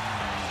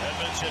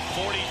 Edmonds hit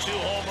 42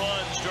 home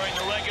runs during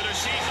the regular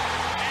season,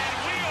 and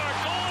we are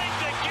going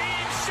to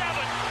Game 7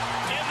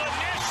 in the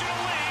National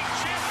League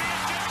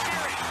Championship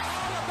Series.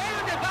 The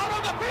man is out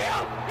on the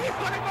field. He's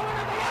going to go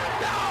into the end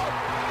zone.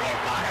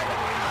 He's going to go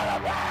into the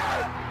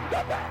Bears.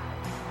 The Bears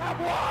have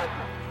won.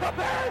 The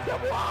Bears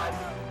have won.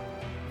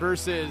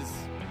 Versus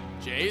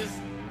Jays.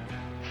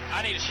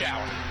 I need a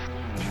shower.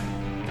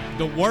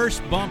 The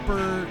worst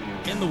bumper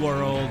in the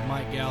world,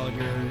 Mike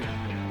Gallagher,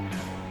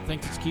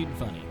 thinks it's cute and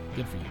funny.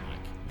 Good for you, Mike.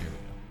 Here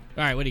we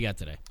go. All right, what do you got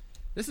today?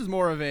 This is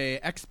more of a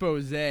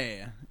expose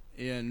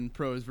in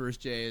Pros versus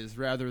Jays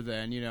rather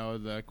than,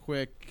 the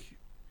quick,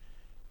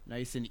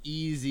 nice and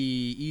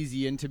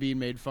easy into being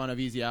made fun of,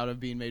 easy out of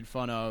being made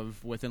fun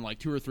of within like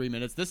 2 or 3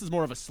 minutes. This is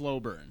more of a slow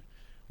burn,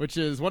 which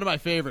is one of my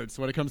favorites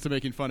when it comes to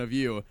making fun of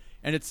you.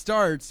 And it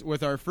starts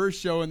with our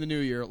first show in the new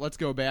year. Let's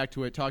go back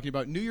to it, talking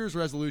about New Year's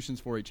resolutions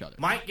for each other.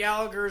 Mike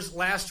Gallagher's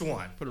last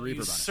one. Put a reverb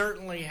on it.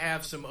 Certainly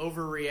have some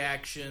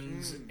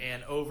overreactions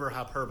and over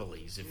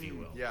hyperboles, if you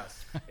will.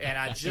 Yes. And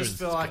I just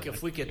feel like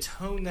if we could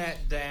tone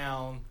that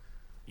down,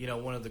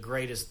 one of the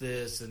greatest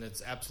this and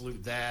it's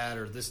absolute that,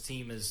 or this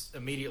team is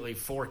immediately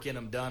forking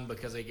them done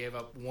because they gave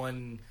up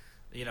one,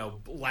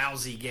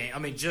 lousy game. I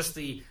mean, just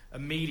the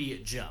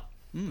immediate jump.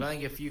 But I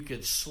think if you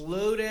could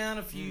slow down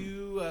a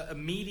few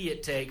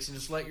immediate takes and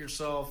just let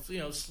yourself,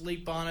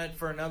 sleep on it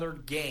for another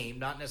game,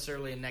 not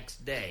necessarily a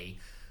next day,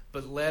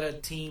 but let a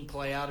team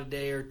play out a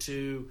day or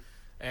two,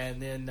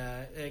 and then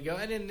go.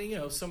 And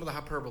then some of the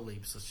hyperbole.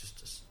 Let's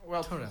just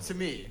tone down. To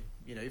me,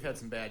 you've had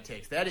some bad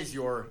takes. That is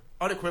your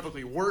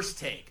unequivocally worst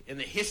take in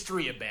the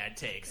history of bad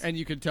takes, and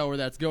you can tell where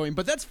that's going.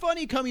 But that's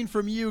funny coming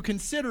from you,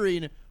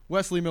 considering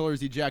Wesley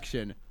Miller's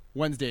ejection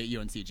Wednesday at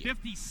UNCG.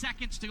 50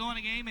 seconds to go in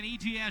the game, and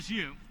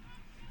ETSU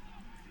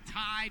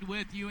tied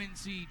with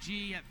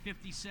UNCG at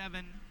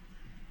 57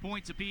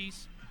 points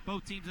apiece.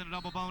 Both teams in a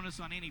double bonus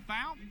on any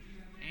foul,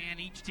 and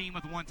each team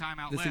with one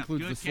timeout left. This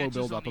includes Good the slow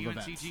build-up on the of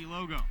UNCG events.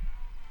 logo.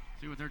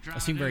 See what they're trying I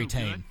seem to do. very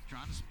tame. Good.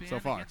 Trying to spin so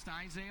far against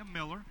Isaiah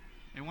Miller.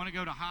 They want to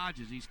go to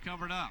Hodges. He's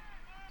covered up.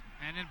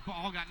 And then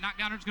ball got knocked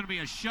down. There's going to be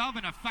a shove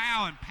and a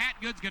foul, and Pat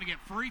Good's going to get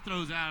free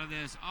throws out of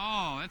this.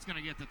 Oh, that's going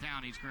to get the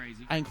town. He's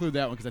crazy. I include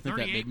that one because I think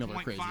that made Miller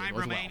crazy as 38.5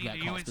 well. remaining. That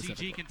the call UNCG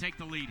specifically. can take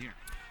the lead here.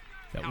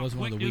 That How was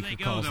one quick of the do weaker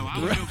they go, calls. though? I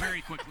would go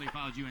very quickly if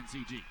I was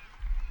UNCG.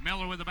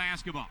 Miller with the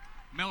basketball.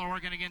 Miller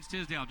working against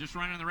Tisdale, just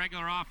running the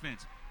regular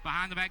offense.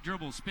 Behind the back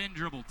dribble, spin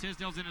dribble.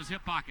 Tisdale's in his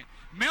hip pocket.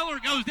 Miller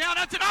goes down.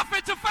 That's an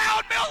offensive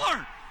foul.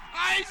 Miller!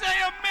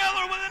 Isaiah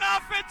Miller with an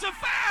offensive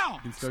foul.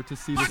 You can start to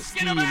see the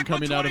steam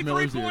coming out of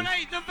Miller's ears.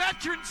 The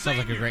veteran Sounds like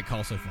a senior. great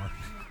call so far.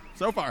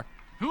 So far.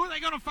 Who are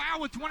they going to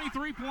foul with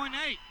 23.8?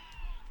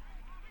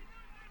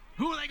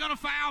 Who are they going to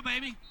foul,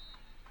 baby?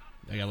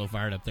 They got a little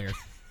fired up there.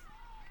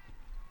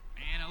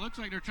 And it looks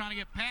like they're trying to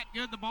get Pat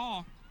Good the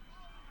ball.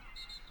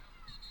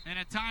 And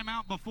a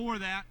timeout before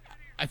that.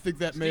 I think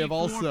that may Steve have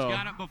Forbes also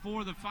got it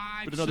before the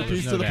 5 put another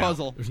seconds. piece to the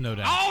puzzle. There's no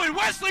doubt. Oh, and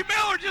Wesley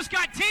Miller just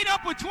got teed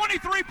up with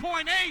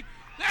 23.8.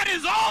 That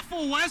is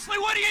awful, Wesley.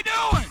 What are you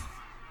doing?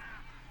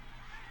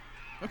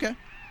 Okay,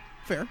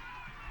 fair.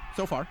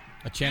 so far.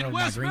 A channel And of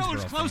my Wes Miller's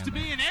Greensboro close fan to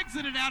there. being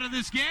exited out of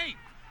this game.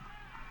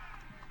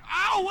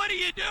 Oh, what are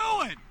you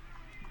doing?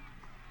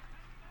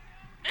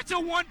 It's a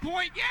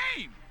 1-point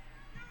game.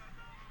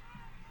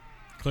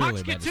 Clearly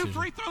Bucks a get bad 2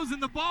 decision. free throws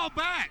and the ball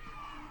back.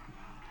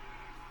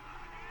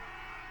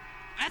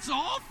 That's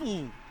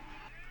awful.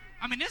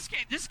 I mean,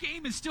 this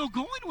game is still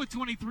going with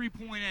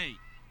 23.8.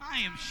 I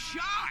am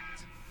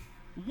shocked.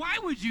 Why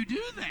would you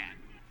do that?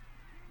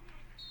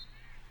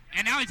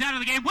 And now he's out of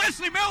the game.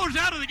 Wesley Miller's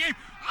out of the game.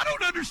 I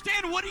don't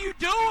understand. What are you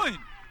doing?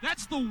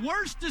 That's the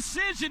worst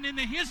decision in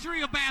the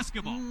history of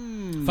basketball.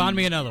 Find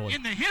me another one.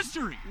 In the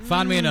history.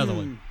 Find me another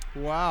one.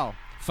 Wow.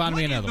 Find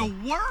me another What one.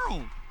 in the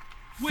world?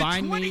 With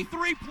Find me-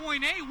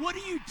 23.8, what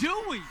are you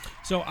doing?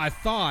 So I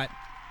thought.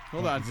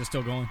 Hold on. Is it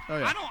still going? Oh,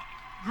 I don't.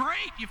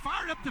 Great. You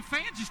fired up the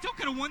fans. You still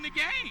could have won the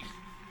game.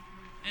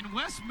 And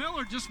Wes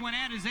Miller just went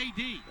at his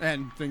AD.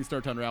 And things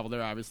start to unravel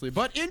there, obviously.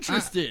 But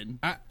interesting,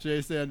 Jay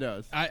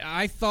Sandos.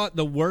 I thought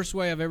the worst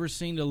way I've ever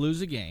seen to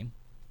lose a game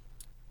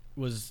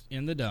was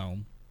in the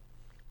Dome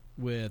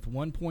with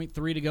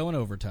 1.3 to go in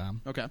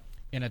overtime. Okay.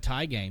 In a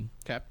tie game.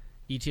 Okay.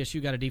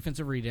 ETSU got a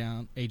defensive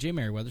rebound, A.J.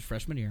 Merriweather's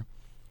freshman year,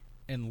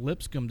 and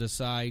Lipscomb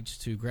decides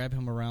to grab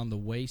him around the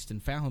waist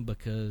and foul him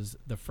because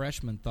the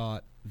freshman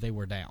thought they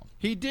were down.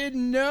 He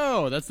didn't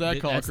know. That's that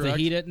call, That's correct?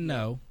 he didn't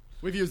know.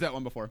 We've used that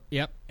one before.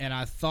 Yep, and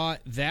I thought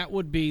that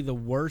would be the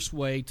worst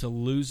way to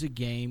lose a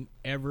game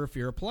ever if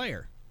you're a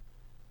player.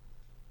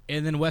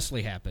 And then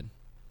Wesley happened.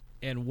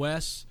 And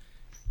Wes,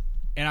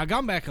 and I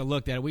gone back and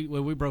looked at it.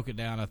 We broke it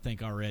down, I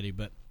think, already.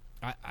 But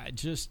I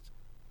just,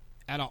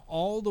 out of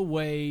all the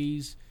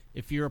ways,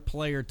 if you're a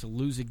player to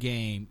lose a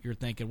game, you're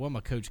thinking, well, my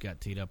coach got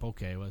teed up.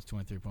 Okay, well, it's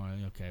 23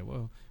 points. Okay,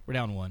 well, we're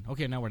down 1.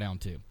 Okay, now we're down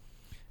 2.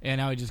 And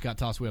now he just got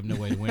tossed. We have no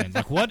way to win.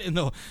 Like, what in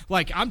the –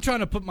 like, I'm trying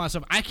to put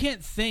myself – I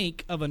can't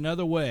think of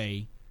another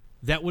way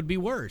that would be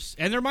worse.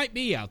 And there might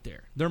be out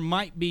there. There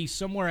might be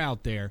somewhere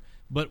out there.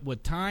 But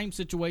with time,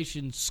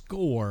 situation,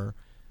 score,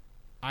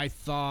 I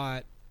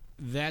thought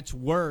that's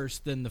worse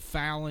than the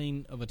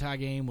fouling of a tie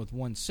game with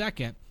 1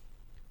 second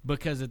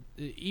because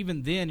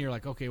even then you're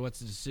like, okay, what's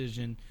the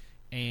decision?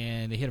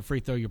 And they hit a free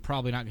throw. You're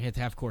probably not going to hit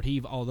the half-court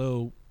heave,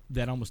 although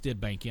that almost did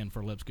bank in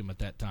for Lipscomb at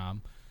that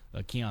time.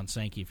 Keon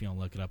Sankey, if you don't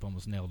look it up,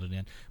 almost nailed it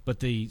in. But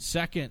the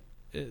second,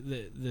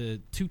 the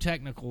 2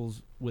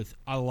 technicals with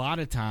a lot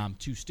of time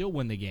to still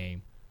win the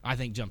game, I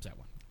think jumps that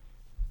one.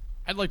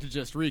 I'd like to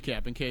just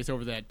recap in case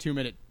over that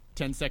 2-minute,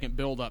 10-second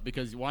build-up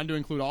because you wanted to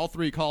include all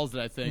 3 calls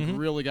that I think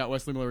really got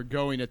Wesley Miller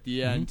going at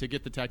the end to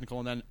get the technical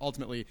and then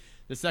ultimately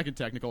the second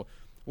technical.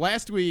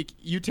 Last week,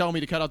 you tell me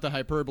to cut out the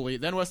hyperbole,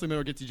 then Wesley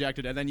Miller gets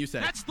ejected, and then you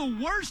said that's the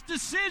worst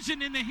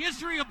decision in the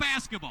history of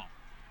basketball.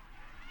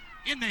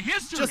 In the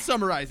history. Just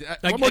summarize it.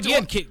 One more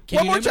time.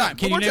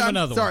 Can you name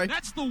another Sorry. one?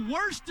 That's the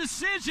worst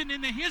decision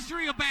in the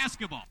history of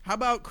basketball. How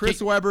about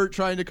Chris Webber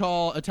trying to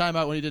call a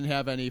timeout when he didn't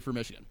have any for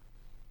Michigan?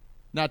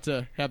 Not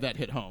to have that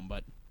hit home,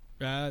 but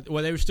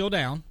well, they were still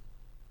down.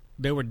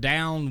 They were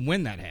down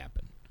when that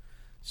happened.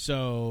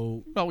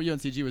 So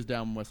UNCG was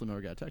down when Wesley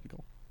Miller got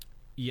technical.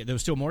 Yeah, there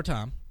was still more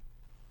time,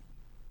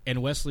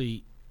 and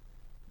Wesley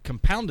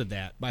compounded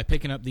that by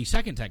picking up the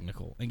second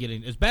technical and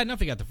getting. It's bad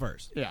enough he got the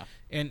first. Yeah,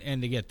 and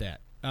to get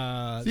that.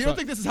 So you don't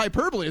think this is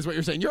hyperbole, is what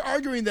you're saying? You're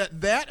arguing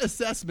that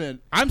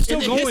assessment. I'm still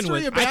in the going history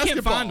with. Of I can't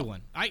basketball. find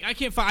one. I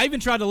can't find. I even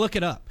tried to look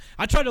it up.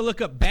 I tried to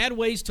look up bad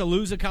ways to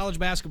lose a college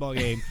basketball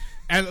game,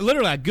 and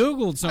literally I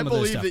googled some of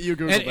this stuff. I believe that you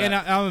googled that. And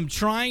I'm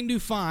trying to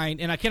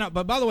find, and I cannot.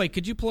 But by the way,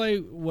 could you play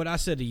what I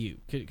said to you?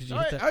 Could you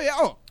hit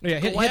that?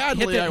 Hit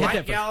that Mike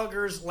first.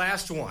 Gallagher's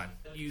last one.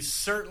 You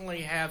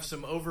certainly have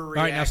some overreactions.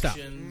 All right, now stop.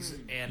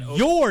 And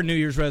Your New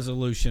Year's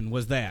resolution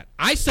was that.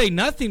 I say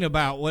nothing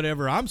about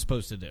whatever I'm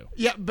supposed to do.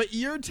 Yeah, but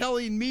you're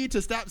telling me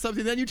to stop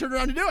something, then you turn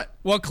around to do it.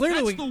 Well,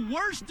 clearly That's the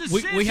worst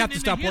decision we have to in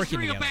stop the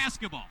working history together. of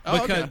basketball.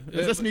 Oh, okay.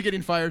 Is this me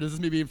getting fired? Is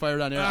this me being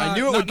fired on air? I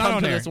knew it would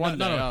come to this one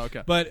day. Oh,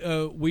 okay.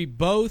 But we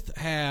both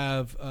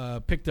have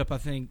picked up, I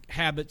think,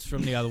 habits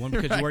from the other one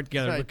because we worked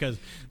together. Right. Because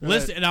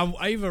listen, and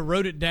I even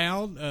wrote it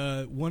down.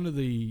 One of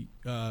the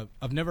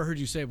I've never heard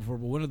you say it before,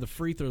 but one of the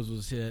free throws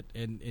was hit,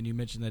 and you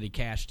mentioned that he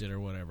cashed it or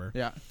whatever.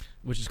 Yeah,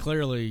 which is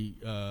clearly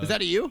is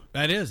that a you?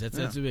 That is.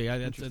 That's me.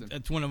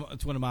 That's one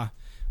of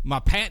my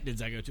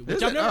patented I go to.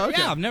 Which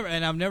I've never,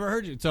 I've never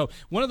heard you. So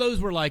one of those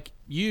were like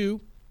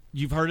you've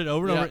heard it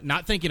over and over,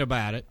 not thinking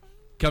about it.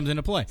 Comes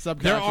into play.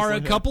 There are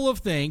a couple of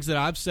things that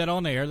I've said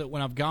on air that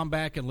when I've gone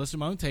back and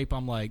listened to my own tape,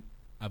 I'm like,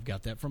 I've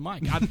got that from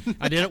Mike.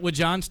 I did it with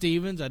John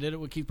Stevens. I did it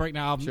with Keith Break.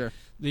 Now,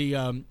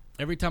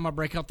 every time I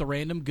break out the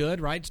random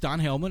good, right? It's Don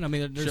Hillman. I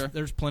mean,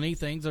 there's plenty of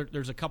things.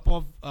 There's a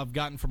couple I've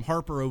gotten from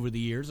Harper over the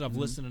years. I've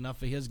listened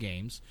enough of his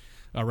games.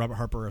 Robert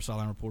Harper, a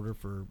sideline reporter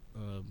for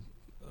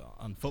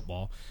on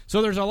football.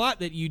 So there's a lot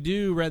that you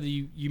do, whether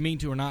you mean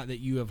to or not, that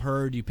you have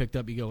heard, you picked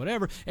up, you go,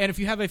 whatever. And if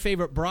you have a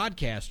favorite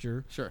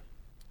broadcaster,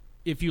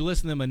 if you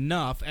listen to them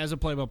enough as a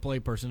play-by-play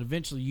person,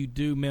 eventually you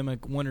do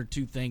mimic one or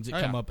two things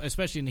that come up,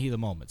 especially in the heat of the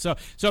moment.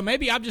 So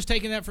maybe I'm just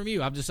taking that from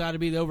you. I've decided to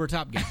be the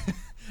over-top guy.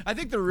 I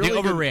think the really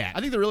overreact. I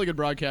think the really good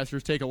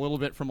broadcasters take a little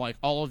bit from like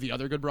all of the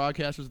other good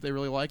broadcasters that they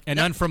really like, and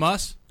none from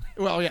us.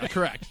 Well, yeah,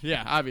 correct.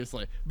 Yeah,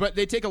 obviously. But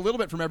they take a little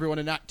bit from everyone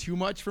and not too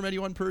much from any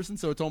one person,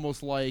 so it's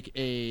almost like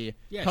a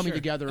coming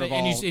together of all.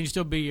 And you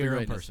still be your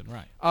own person,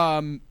 right.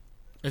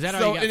 Is that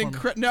all you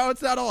got for me? No,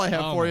 it's not all I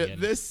have for you.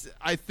 Goodness. This,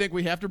 I think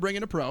we have to bring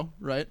in a pro,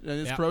 right?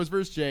 And it's pros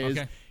versus Jays.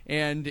 Okay.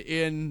 And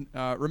in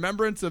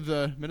remembrance of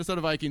the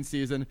Minnesota Vikings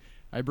season,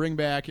 I bring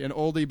back an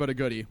oldie but a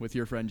goodie with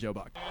your friend Joe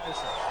Buck.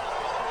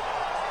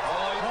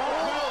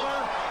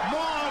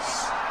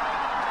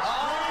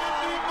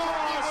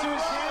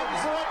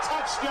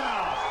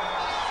 Touchdown.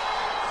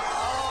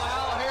 Oh,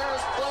 Al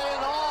Harris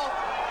playing off.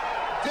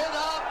 Did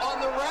up on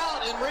the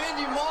route, and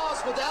Randy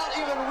Moss, without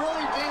even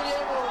really being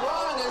able to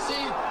run, as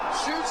he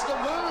shoots the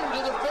moon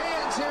to the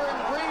fans here in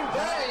Green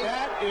Bay.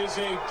 That is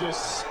a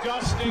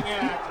disgusting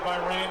act by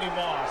Randy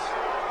Moss,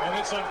 and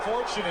it's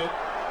unfortunate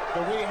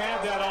that we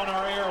have that on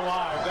our air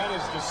live. That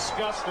is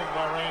disgusting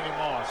by Randy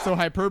Moss. So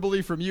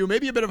hyperbole from you,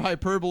 maybe a bit of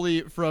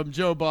hyperbole from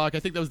Joe Buck.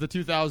 I think that was the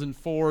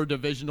 2004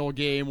 divisional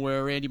game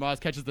where Randy Moss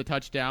catches the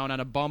touchdown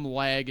on a bum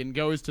leg and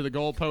goes to the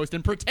goalpost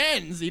and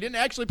pretends, he didn't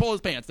actually pull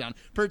his pants down,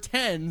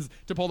 pretends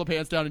to pull the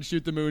pants down and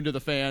shoot the moon to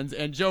the fans.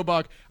 And Joe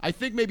Buck, I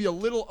think maybe a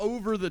little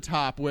over the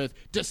top with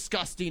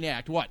disgusting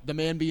act. What, the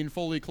man being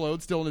fully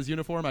clothed, still in his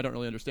uniform? I don't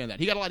really understand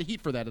that. He got a lot of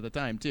heat for that at the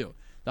time, too.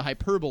 The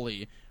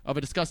hyperbole of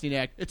a disgusting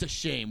act. It's a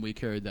shame we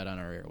carried that on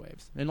our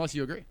airwaves, unless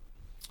you agree.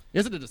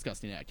 Is it a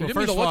disgusting act? You didn't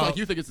make it look like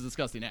you think it's a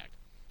disgusting act.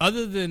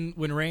 Other than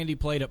when Randy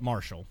played at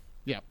Marshall.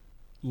 Yeah.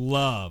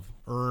 Love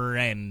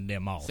Randy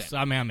Moss. Same.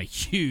 I mean, I'm a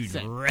huge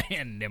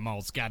Randy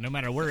Moss guy, no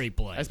matter where he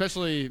plays.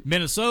 Especially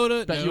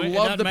Minnesota. But you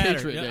love the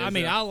Patriot days. I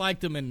mean, I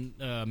liked him in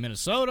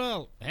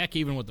Minnesota. Heck,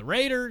 even with the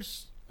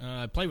Raiders.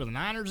 Played with the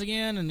Niners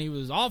again, and he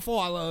was awful.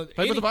 I love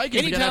played with the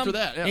Vikings again after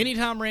that. Yeah.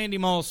 Anytime Randy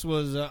Moss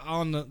was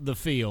on the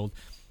field,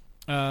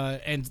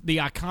 and the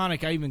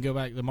iconic. I even go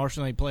back to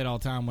Marshall. He played all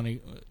the time when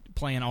he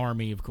playing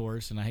Army, of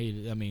course, and I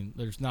hated. I mean,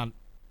 there's not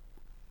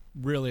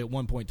really at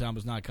one point in time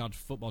was not a college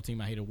football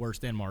team I hated worse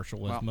than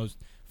Marshall, as most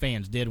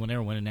fans did when they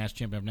were winning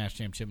national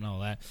championship and all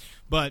that.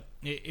 But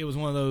it was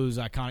one of those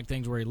iconic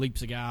things where he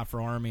leaps a guy for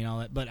Army and all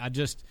that. But I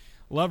just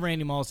love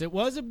Randy Moss. It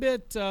was a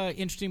bit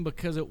interesting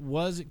because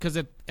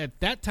at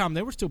that time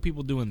there were still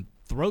people doing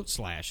throat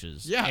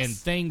slashes and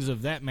things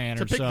of that manner.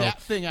 To pick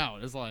that thing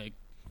out is like,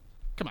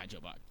 come on, Joe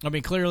Buck. I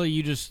mean, clearly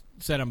you just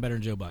said I'm better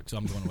than Joe Buck, so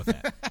I'm going with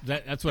that.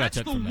 That's what I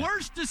took from that. That's the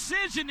worst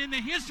decision in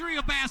the history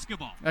of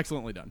basketball.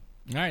 Excellently done.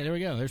 All right, there we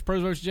go. There's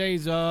Pros vs.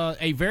 Jays.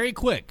 A very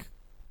quick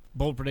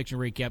bold prediction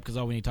recap because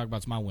all we need to talk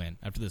about is my win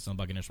after this on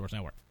Buccaneer Sports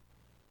Network.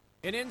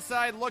 An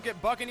inside look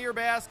at Buccaneer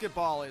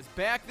basketball is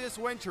back this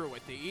winter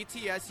with the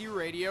ETSU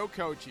Radio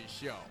Coaches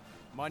Show.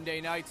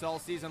 Monday nights all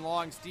season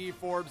long, Steve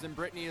Forbes and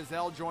Brittany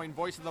Azell join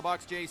Voice of the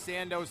Bucs Jay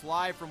Sandos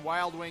live from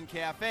Wild Wing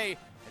Cafe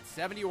at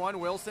 71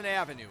 Wilson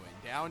Avenue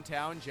in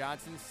downtown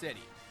Johnson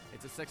City.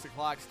 It's a 6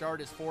 o'clock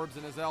start as Forbes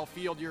and Azell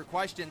field your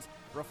questions,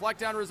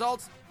 reflect on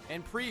results,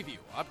 and preview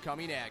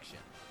upcoming action.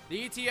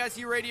 The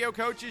ETSU Radio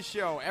Coaches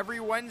Show every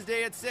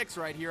Wednesday at 6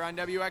 right here on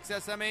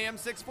WXSM AM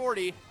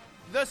 640,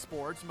 The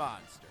Sports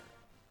Monster.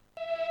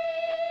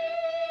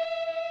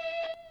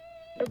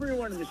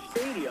 Everyone in the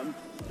stadium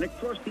and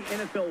across the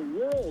NFL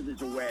world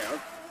is aware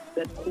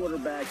that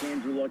quarterback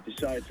Andrew Luck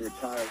decided to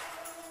retire.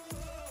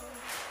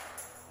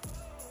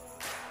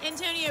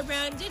 Antonio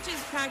Brown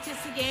ditches practice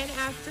again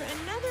after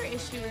another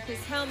issue with his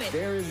helmet.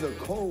 There is a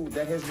code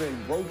that has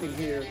been broken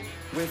here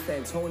with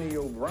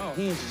Antonio Brown.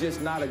 He's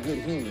just not a good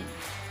human.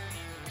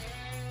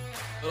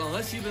 But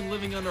unless you've been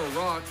living under a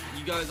rock,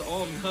 you guys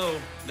all know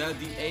that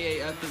the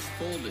AAF is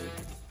folded.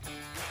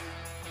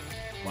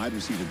 Wide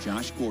receiver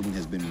Josh Gordon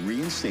has been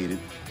reinstated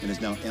and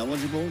is now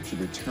eligible to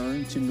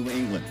return to New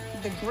England.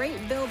 The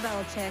great Bill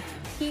Belichick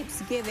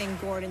keeps giving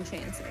Gordon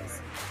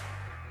chances.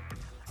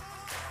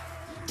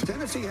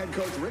 Tennessee head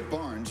coach Rick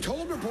Barnes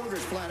told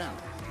reporters flat out,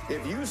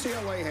 if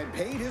UCLA had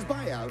paid his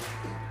buyout,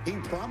 he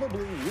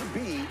probably would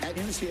be at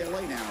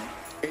UCLA now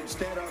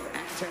instead of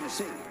at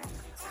Tennessee.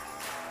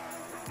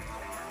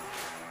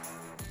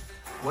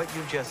 What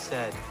you just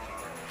said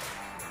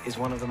is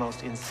one of the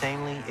most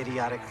insanely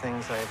idiotic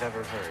things I have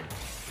ever heard.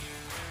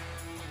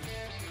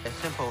 A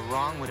simple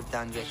wrong would have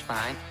done just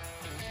fine.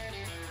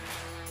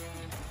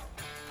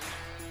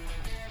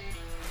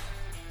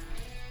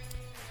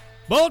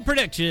 Bold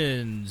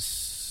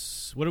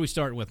predictions. What are we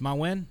starting with? My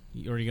win?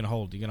 Or are you going to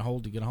hold? You're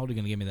going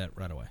to give me that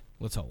right away.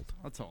 Let's hold.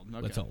 Let's hold.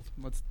 Okay. Let's hold.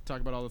 Let's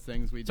talk about all the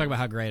things we talk about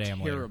how great I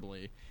am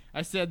terribly. Later.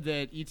 I said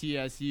that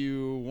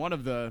ETSU, one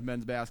of the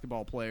men's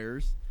basketball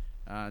players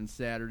on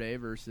Saturday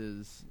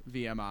versus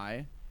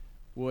VMI,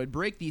 would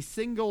break the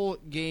single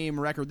game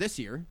record this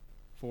year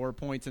for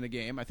points in a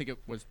game. I think it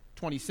was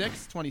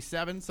 26,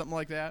 27, something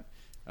like that.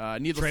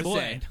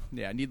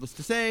 Needless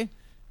to say,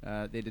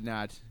 they did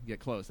not get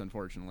close,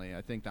 unfortunately.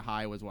 I think the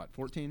high was,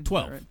 14?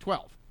 12. Right?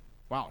 12.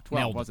 Wow,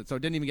 12 was it? So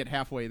it didn't even get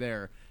halfway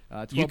there.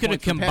 You could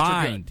have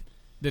combined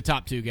the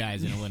top two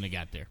guys and it wouldn't have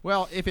got there.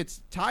 Well, if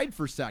it's tied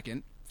for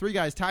second, three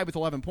guys tied with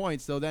 11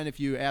 points. So then if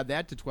you add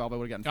that to 12, I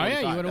would have gotten 45.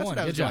 Oh, yeah, you would have won.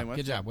 Good job.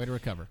 Good job. Way to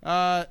recover.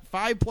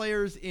 5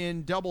 players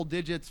in double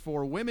digits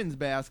for women's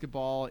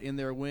basketball in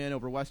their win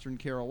over Western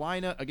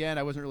Carolina. Again,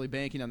 I wasn't really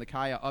banking on the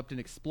Kaya Upton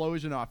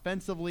explosion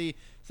offensively.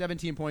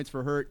 17 points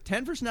for her,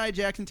 10 for Shania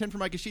Jackson, 10 for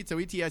Micah Sheets. So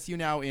ETSU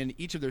now in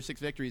each of their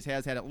 6 victories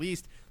has had at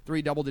least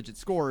 3 double-digit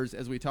scores,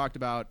 as we talked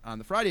about on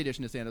the Friday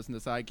edition of Sandos and the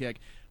Sidekick.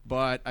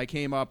 But I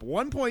came up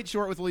 1 point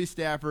short with Elise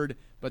Stafford,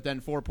 but then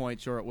 4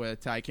 points short with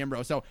Ty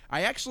Kimbrough. So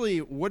I actually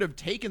would have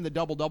taken the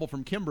double-double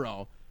from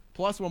Kimbrough,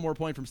 plus 1 more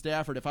point from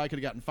Stafford if I could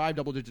have gotten 5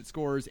 double-digit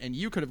scores, and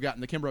you could have gotten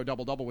the Kimbrough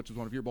double-double, which was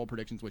one of your bold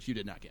predictions, which you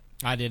did not get.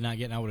 I did not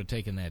get, and I would have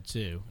taken that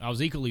too. I was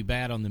equally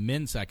bad on the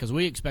men's side because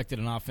we expected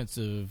an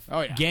offensive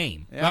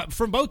game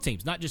from both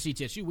teams, not just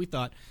ETSU. We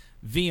thought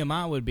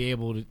VMI would be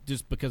able to,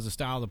 just because of the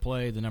style of the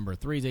play, the number of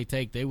threes they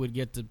take, they would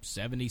get to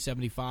 70,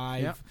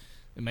 75,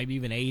 and maybe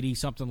even 80,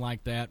 something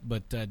like that,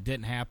 but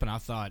didn't happen. I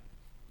thought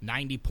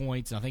 90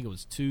 points, and I think it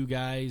was 2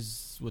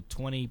 guys with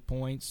 20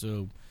 points,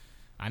 so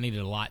I needed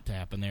a lot to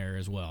happen there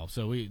as well.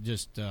 So we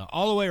just,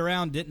 all the way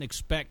around, didn't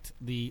expect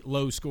the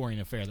low-scoring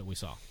affair that we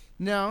saw.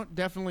 No,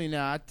 definitely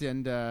not.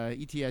 And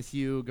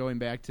ETSU, going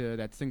back to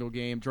that single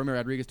game, Jeremy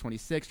Rodriguez,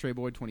 26, Trey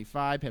Boyd,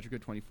 25, Patrick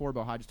Good, 24,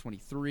 Bo Hodges,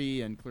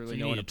 23, and clearly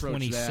no one approached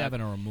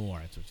 27 or more.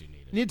 That's what you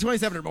needed. You need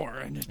 27 or more.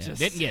 And just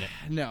didn't get it.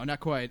 No, not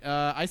quite.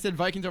 I said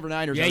Vikings over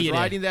Niners. Yeah, I was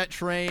riding that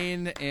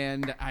train,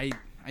 and I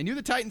knew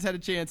the Titans had a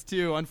chance,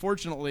 too.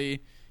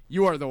 Unfortunately,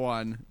 you are the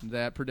one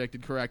that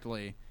predicted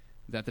correctly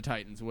that the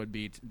Titans would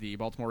beat the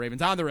Baltimore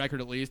Ravens, on the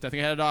record at least. I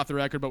think I had it off the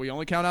record, but we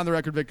only count on the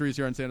record victories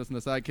here on Sandos and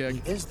the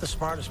Sidekick. He is the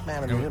smartest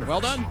man in the universe.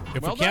 Well done.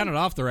 If we count it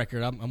off the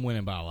record, I'm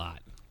winning by a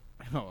lot.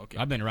 Oh, okay.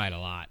 I've been right a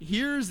lot.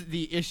 Here's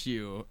the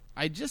issue.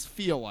 I just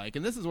feel like,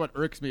 and this is what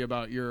irks me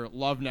about your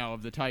love now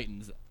of the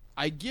Titans,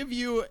 I give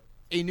you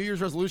a New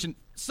Year's resolution.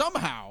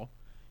 Somehow,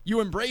 you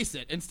embrace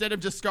it. Instead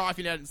of just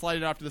scoffing at it and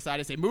sliding it off to the side,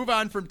 I say, move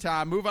on from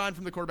Tom, move on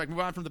from the quarterback,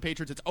 move on from the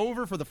Patriots. It's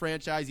over for the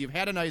franchise. You've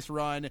had a nice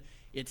run.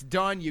 It's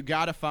done. You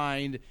got to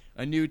find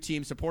a new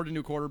team, support a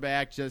new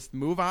quarterback. Just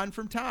move on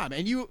from Tom.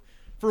 And you,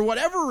 for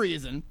whatever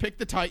reason, pick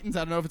the Titans. I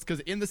don't know if it's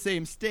because in the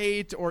same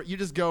state or you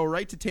just go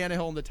right to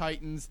Tannehill and the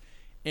Titans.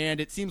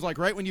 And it seems like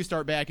right when you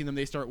start backing them,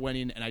 they start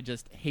winning. And I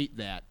just hate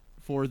that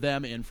for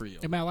them and for you.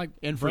 I mean, I like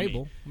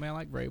Vrabel. I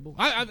like Vrabel.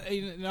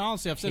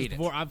 Honestly, I've said it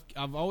before.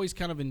 I've always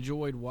kind of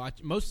enjoyed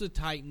watching. Most of the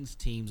Titans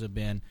teams have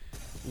been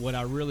what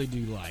I really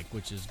do like,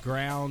 which is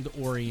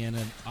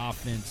ground-oriented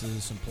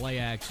offenses, some play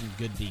action,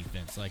 good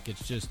defense. Like,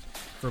 it's just,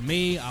 for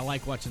me, I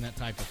like watching that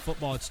type of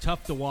football. It's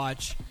tough to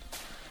watch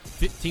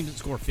teams that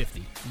score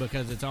 50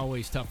 because it's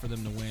always tough for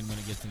them to win when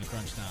it gets into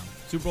crunch time.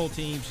 Super Bowl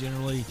teams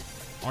generally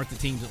aren't the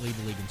teams that lead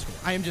the league in scoring.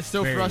 I am just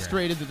so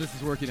frustrated that this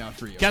is working out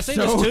for you. Can I say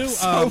this too?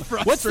 So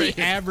what's the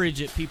average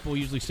that people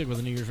usually stick with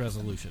a New Year's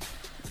resolution?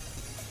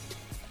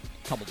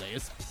 Couple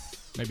days.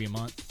 Maybe a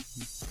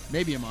month.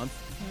 Maybe a month.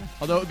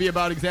 Although it would be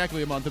about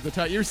exactly a month at the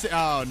time.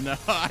 Oh, no.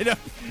 I know.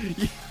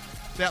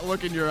 That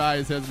look in your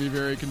eyes has me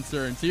very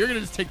concerned. So you're going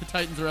to just take the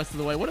Titans the rest of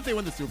the way. What if they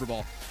win the Super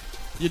Bowl?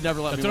 You'd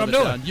never let me live it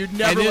down. You'd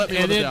never let me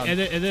live it down.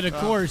 And then, of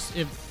course,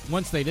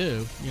 once they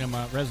do,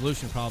 my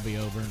resolution will probably be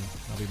over, and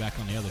I'll be back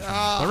on the other team.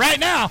 But right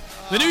now,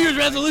 the New Year's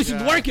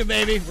resolution's working,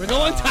 baby. We're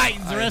going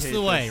Titans the rest of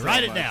the way.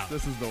 Write it down.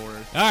 This is the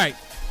worst. All right.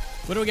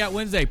 What do we got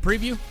Wednesday?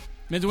 Preview?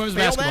 Men's and women's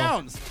basketball.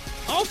 Downs.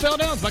 All fell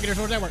downs. Buccaneers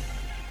Sports Network.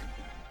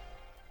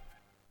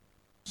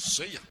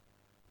 See ya.